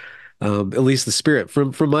 At least the spirit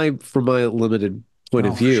from my limited point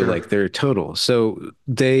of Oh, for view, like sure. they're tonal. So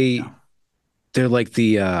Yeah. they're like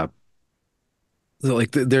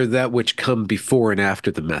they're that which come before and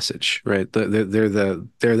after the message, right? They're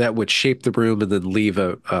that which shape the room and then leave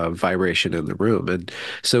a vibration in the room. And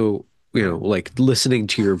so, Right. like listening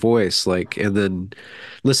to your voice, like, and then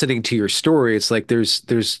listening to your story, it's like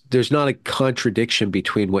there's not a contradiction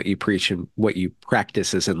between what you preach and what you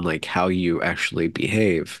practice, as in like how you actually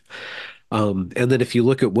behave. And then if you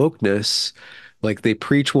look at wokeness, Like they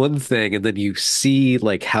preach one thing and then you see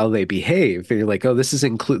like how they behave and you're like, oh, this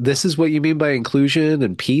is what you mean by inclusion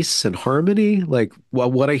and peace and harmony. Like,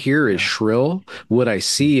 well, what I hear is Yeah. shrill, what I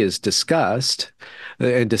see is disgust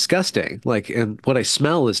and disgusting. Like, and what I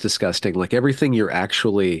smell is disgusting. Like everything you're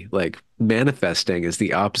actually like manifesting is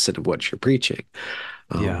the opposite of what you're preaching.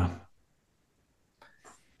 Yeah. Um,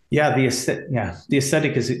 Yeah, the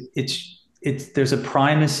aesthetic is it's there's a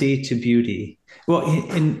primacy to beauty. Well,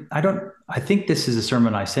 I think this is a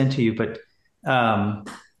sermon I sent to you, but um,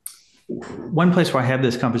 one place where I have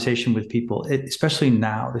this conversation with people, especially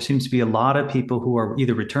now, there seems to be a lot of people who are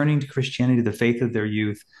either returning to Christianity, the faith of their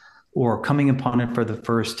youth, or coming upon it for the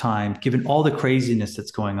first time, given all the craziness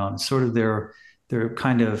that's going on. Sort of their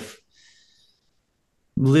kind of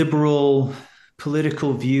liberal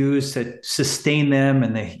political views that sustain them,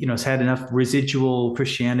 and they, it's had enough residual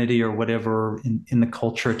Christianity or whatever in the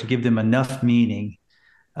culture to give them enough meaning.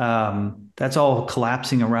 That's all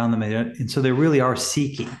collapsing around them, and so they really are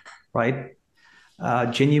seeking, right?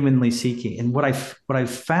 Genuinely seeking. And what I've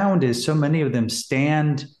found is so many of them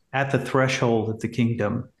stand at the threshold of the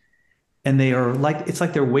kingdom, and they are like, it's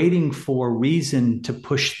like they're waiting for reason to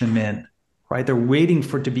push them in, right? They're waiting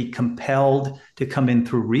for it to be compelled to come in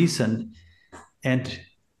through reason. And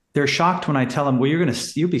they're shocked when I tell them, well,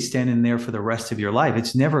 you'll be standing there for the rest of your life.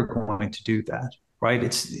 It's never going to do that, right?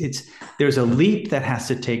 There's a leap that has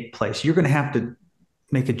to take place. You're going to have to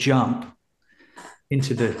make a jump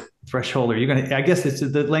into the threshold, or I guess it's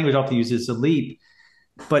the language often uses a leap,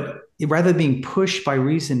 but rather than being pushed by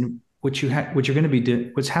reason, what you're going to be doing,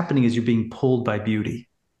 what's happening is you're being pulled by beauty,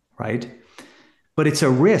 right? But it's a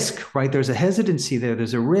risk, right? There's a hesitancy there.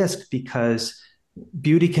 There's a risk because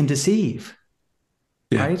beauty can deceive,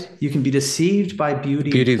 yeah. right? You can be deceived by beauty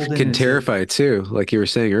and Beauty pulled can into. terrify too. Like you were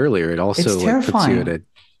saying earlier, it also It's like puts you at terrifying. a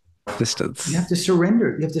You have distance. to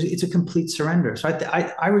surrender. It's a complete surrender. So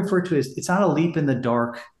I refer to it as, it's not a leap in the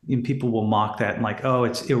dark. And people will mock that and like, oh,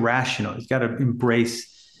 it's irrational. You've got to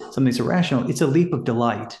embrace something that's irrational. It's a leap of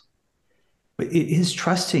delight. But it is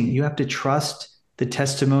trusting. You have to trust the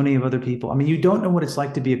testimony of other people. I mean, you don't know what it's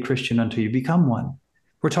like to be a Christian until you become one.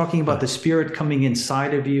 We're talking about Yeah. the Spirit coming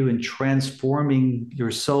inside of you and transforming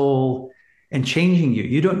your soul and changing you.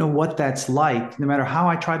 You don't know what that's like, no matter how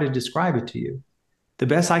I try to describe it to you. The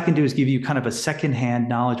best I can do is give you kind of a secondhand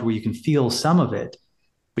knowledge where you can feel some of it,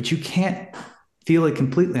 but you can't feel it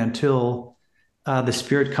completely until the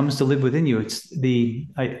Spirit comes to live within you.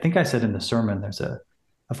 I think I said in the sermon, there's a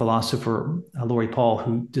philosopher, Laurie Paul,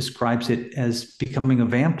 who describes it as becoming a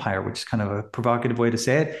vampire, which is kind of a provocative way to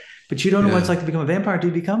say it. But you don't know what it's Yeah. like to become a vampire to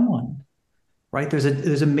become one, right?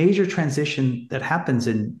 There's a major transition that happens,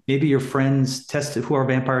 and maybe your friends who are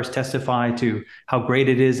vampires testify to how great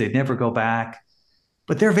it is. They never go back,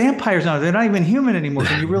 but they're vampires now. They're not even human anymore.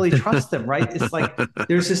 Can you really trust them, right? It's like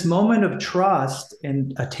there's this moment of trust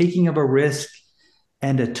and a taking of a risk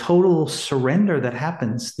and a total surrender that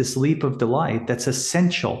happens, this leap of delight that's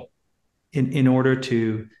essential in order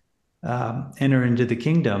to enter into the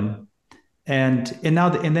kingdom. And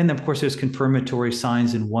then of course there's confirmatory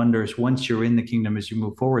signs and wonders once you're in the kingdom as you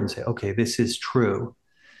move forward and say, okay, this is true.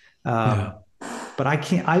 Yeah. Um, but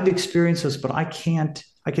I've experienced this, but I can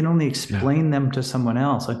only Yeah. explain them to someone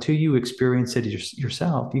else. Until you experience it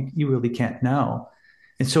yourself, you really can't know.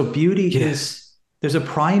 And so Yeah. there's a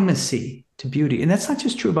primacy to beauty. And that's not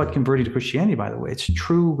just true about converting to Christianity, by the way. It's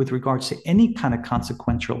true with regards to any kind of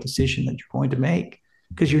consequential decision that you're going to make,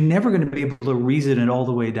 because you're never going to be able to reason it all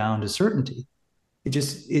the way down to certainty.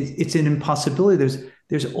 It's an impossibility.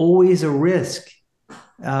 There's always a risk.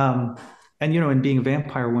 Um, and in being a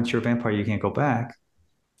vampire, once you're a vampire, you can't go back.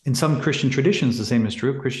 In some Christian traditions, the same is true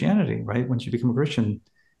of Christianity, right? Once you become a Christian,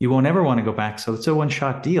 you won't ever want to go back. So it's a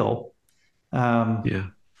one-shot deal. Um, Yeah.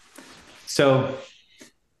 so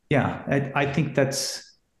yeah, I think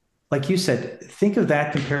that's, like you said, think of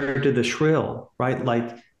that compared to the shrill, right?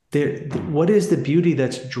 Like what is the beauty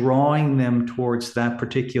that's drawing them towards that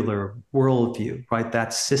particular worldview, right?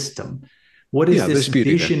 That system. What is Yeah. this There's beauty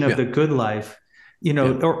there. vision of Yeah. the good life, Yeah.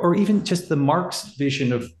 or even just the Marx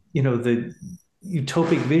vision of, the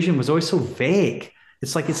utopic vision was always so vague.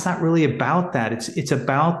 It's like, it's not really about that. It's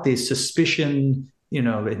about the suspicion, Oh,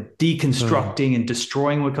 deconstructing and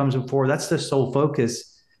destroying what comes before. That's the sole focus,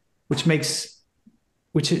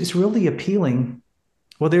 which is really appealing.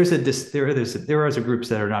 Well, there are other groups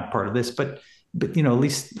that are not part of this, but at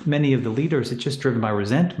least many of the leaders, it's just driven by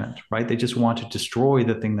resentment, right? They just want to destroy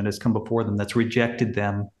the thing that has come before them, that's rejected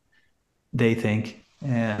them, they think,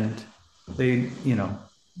 and they,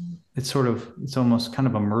 it's almost kind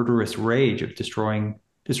of a murderous rage of destroying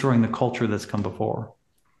the culture that's come before.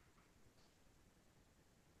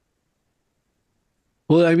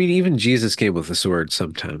 Well, I mean, even Jesus came with a sword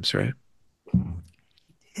sometimes, right?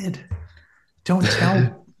 He did. Don't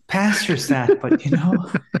tell pastors that, but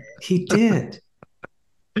he did.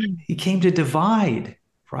 He came to divide,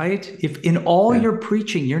 right? If in all Yeah. your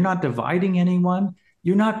preaching, you're not dividing anyone,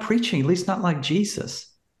 you're not preaching, at least not like Jesus.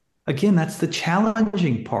 Again, that's the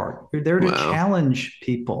challenging part. You're there to Wow. challenge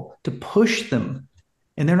people, to push them.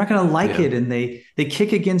 And they're not going to like Yeah. it. And they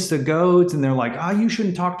kick against the goads and they're like, oh, you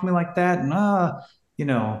shouldn't talk to me like that. And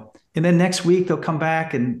and then next week they'll come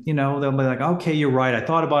back and they'll be like, okay, you're right. I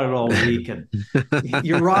thought about it all week. And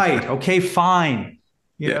you're right. Okay, fine.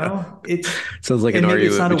 Yeah. It's Sounds like an and maybe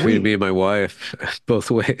it's argument not a between me week. and my wife, both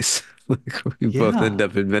ways. Like we both end Yeah.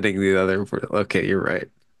 up admitting the other. Okay, you're right.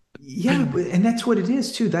 Yeah, and that's what it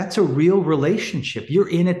is too. That's a real relationship. You're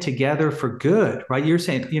in it together for good, right? You're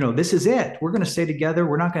saying, this is it. We're going to stay together.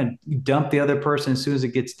 We're not going to dump the other person as soon as it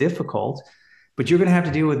gets difficult. But you're going to have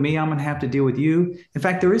to deal with me. I'm going to have to deal with you. In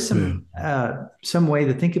fact, there is Yeah. some way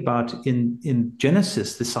to think about in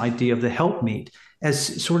Genesis this idea of the helpmeet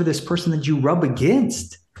as sort of this person that you rub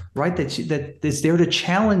against, right? That is there to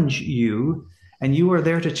challenge you, and you are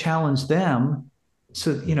there to challenge them.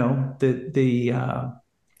 So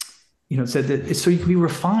said that so you can be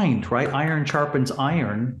refined, right? Iron sharpens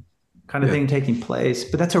iron kind of Yeah. thing taking place.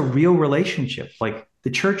 But that's a real relationship. Like the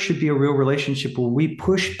church should be a real relationship where we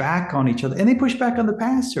push back on each other and they push back on the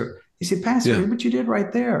pastor. He said, Pastor, Yeah. here's what you did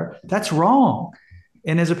right there. That's wrong.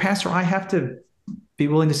 And as a pastor, I have to be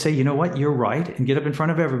willing to say, you know what, you're right, and get up in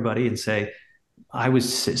front of everybody and say, I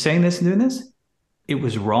was saying this and doing this. It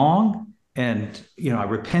was wrong. And, I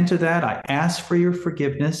repent of that. I ask for your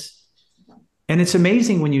forgiveness. And it's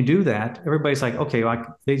amazing when you do that, everybody's like, okay,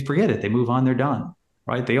 they forget it. They move on, they're done,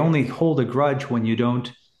 right? They only hold a grudge when you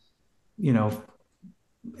don't, you know,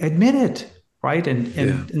 admit it, right? And Yeah.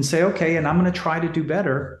 and and say, okay, and I'm going to try to do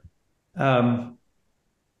better. Um,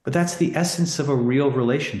 but that's the essence of a real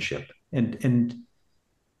relationship. And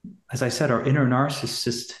as I said, our inner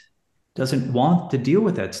narcissist doesn't want to deal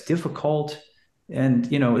with that. It's difficult. And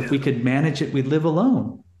if Yeah. we could manage it, we'd live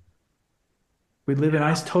alone. We'd live in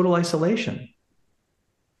Yeah. total isolation.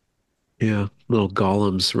 Yeah. Little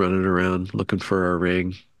golems running around looking for our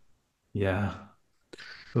ring. Yeah.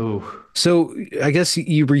 Oh. So I guess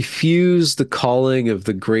you refuse the calling of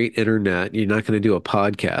the great internet. You're not going to do a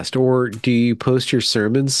podcast, or do you post your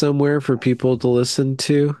sermons somewhere for people to listen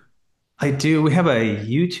to? I do. We have a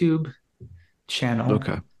YouTube Okay. channel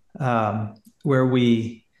where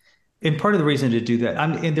and part of the reason to do that,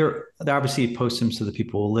 and they obviously post them so that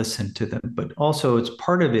people will listen to them, but also it's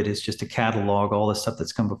part of it is just to catalog all the stuff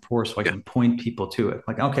that's come before so I Yeah. can point people to it.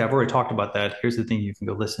 Like, okay, I've already talked about that. Here's the thing you can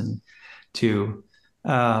go listen to.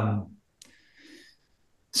 Um,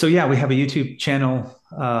 so yeah, we have a YouTube channel.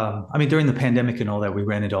 During the pandemic and all that, we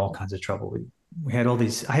ran into all kinds of trouble. We had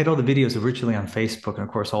I had all the videos originally on Facebook, and of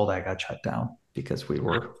course, all that got shut down because we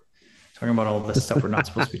were talking about all this stuff we're not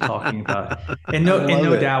supposed to be talking about. And I no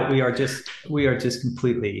love it. doubt, we are just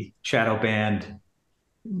completely shadow banned.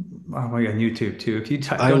 Oh my God, YouTube too. If you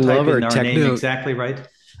I don't type love our in our name exactly right,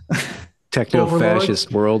 overlords.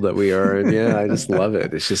 techno-fascist world that we are in. Yeah, I just love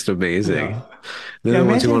it. It's just amazing. Yeah, They're yeah. the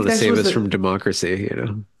ones who Imagine if wanted to this save was us from the democracy.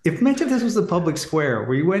 Imagine if this was the public square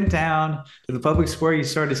where you went down to the public square, you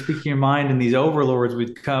started speaking your mind, and these overlords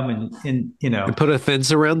would come And put a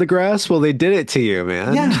fence around the grass? Well, they did it to you,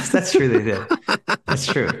 man. yes, that's true. They did. That's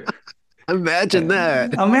true. Imagine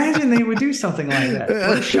that. Imagine they would do something like that.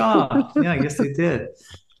 What a shock. Yeah, I guess they did.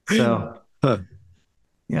 So, Huh.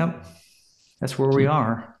 yep, that's where we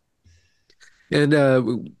are. And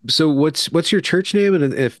so what's your church name?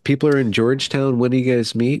 And if people are in Georgetown, when do you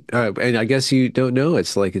guys meet? And I guess you don't know.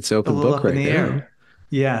 It's like it's A open little book up in right the now. air.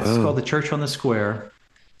 Yeah, it's called Wow. the Church on the Square.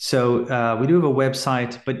 So we do have a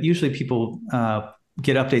website, but usually people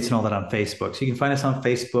get updates and all that on Facebook. So you can find us on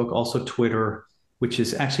Facebook, also Twitter, which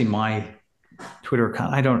is actually my Twitter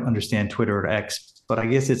account. I don't understand Twitter or X, but I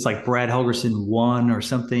guess it's like Brad Helgerson one or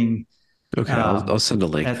something Okay, I'll send a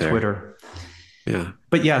link at there. Twitter. Yeah.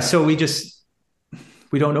 But yeah, so we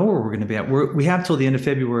don't know where we're going to be at. We have till the end of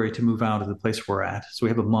February to move out of the place we're at. So we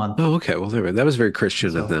have a month. Oh, okay. Well, there. That was very Christian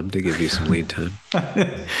of So them to give you some lead time.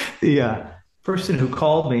 the person who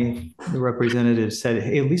called me, the representative said,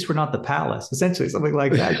 "Hey, at least we're not the palace," essentially something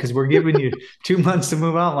like that, because we're giving you 2 months to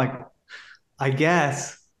move out. Like, I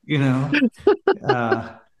guess, Uh,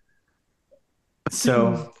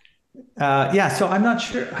 so yeah, so I'm not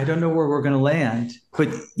sure. I don't know where we're going to land, but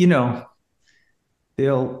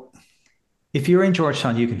they'll. If you're in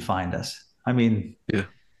Georgetown, you can find us. Yeah.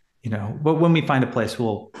 But when we find a place,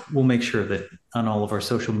 we'll make sure that on all of our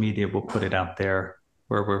social media, we'll put it out there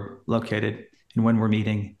where we're located and when we're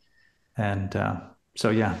meeting. And So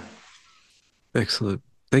yeah. Excellent.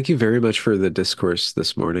 Thank you very much for the discourse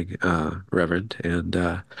this morning, Reverend.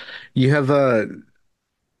 And you have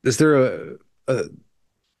is there a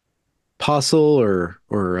apostle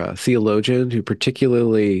or a theologian who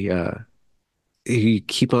particularly you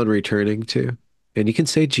keep on returning to? And you can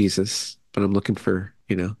say Jesus, but I'm looking for,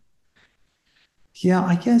 Yeah,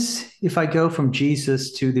 I guess if I go from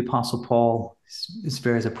Jesus to the Apostle Paul, is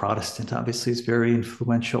very as a Protestant, obviously, is very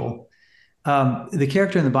influential. The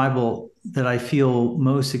character in the Bible that I feel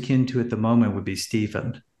most akin to at the moment would be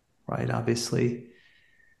Stephen, right? Obviously,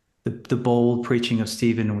 the bold preaching of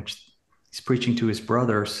Stephen, in which he's preaching to his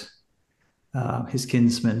brothers, his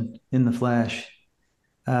kinsmen in the flesh,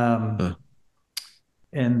 uh, um,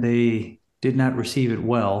 and they did not receive it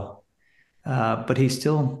well, but he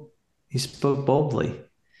spoke boldly.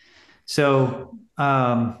 So,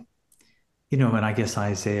 and I guess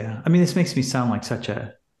Isaiah. I mean, this makes me sound like such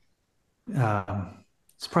a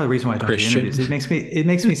it's part of the reason why I don't do Christian. interviews. It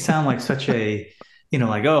makes me sound like such a,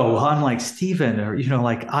 like, oh, well, I'm like Stephen, or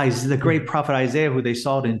like the great prophet Isaiah, who they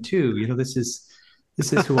saw it in two. This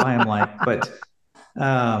is who I am like. But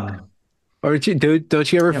um, Or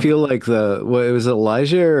don't you ever you know, feel like what it was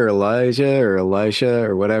Elijah or Elisha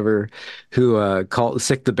or whatever who called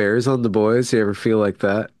sick the bears on the boys? You ever feel like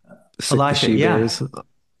that? Sick the Elisha, she yeah, bears?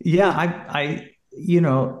 yeah.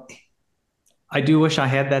 I do wish I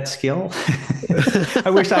had that skill. I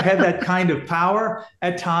wish I had that kind of power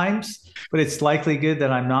at times, but it's likely good that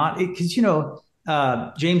I'm not. Because,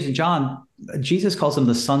 James and John, Jesus calls them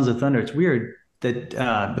the sons of thunder. It's weird that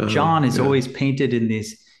John is Yeah. always painted in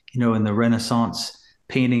these, in the Renaissance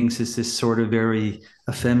paintings, as this sort of very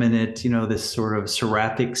effeminate, this sort of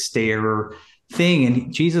seraphic stare thing.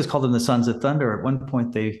 And Jesus called them the sons of thunder. At one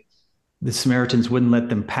point, the Samaritans wouldn't let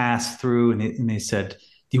them pass through, and they said,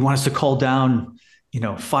 "Do you want us to call down,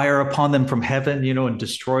 fire upon them from heaven, and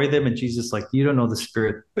destroy them?" And Jesus, like, you don't know the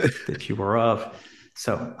spirit that you are of.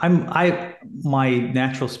 So my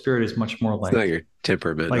natural spirit is much more It's not like your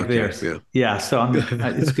temperament. Okay. theirs. Yeah. Yeah. So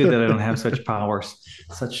it's good that I don't have such powers,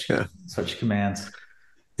 such Yeah. such commands.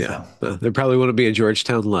 Yeah. So There probably wouldn't be a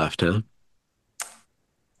Georgetown left, huh?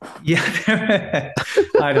 yeah,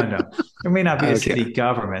 I don't know. There may not be a Okay. city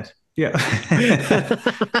government. Yeah.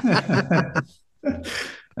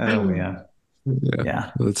 Oh man. Yeah.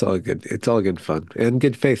 Yeah. Well, it's all good. It's all good fun and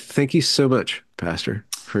good faith. Thank you so much, Pastor,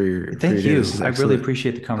 for your Thank day. This you. is I really excellent.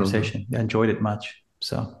 appreciate the Uh-huh. conversation. I enjoyed it much.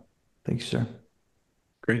 So thank you, sir.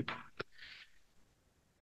 Great.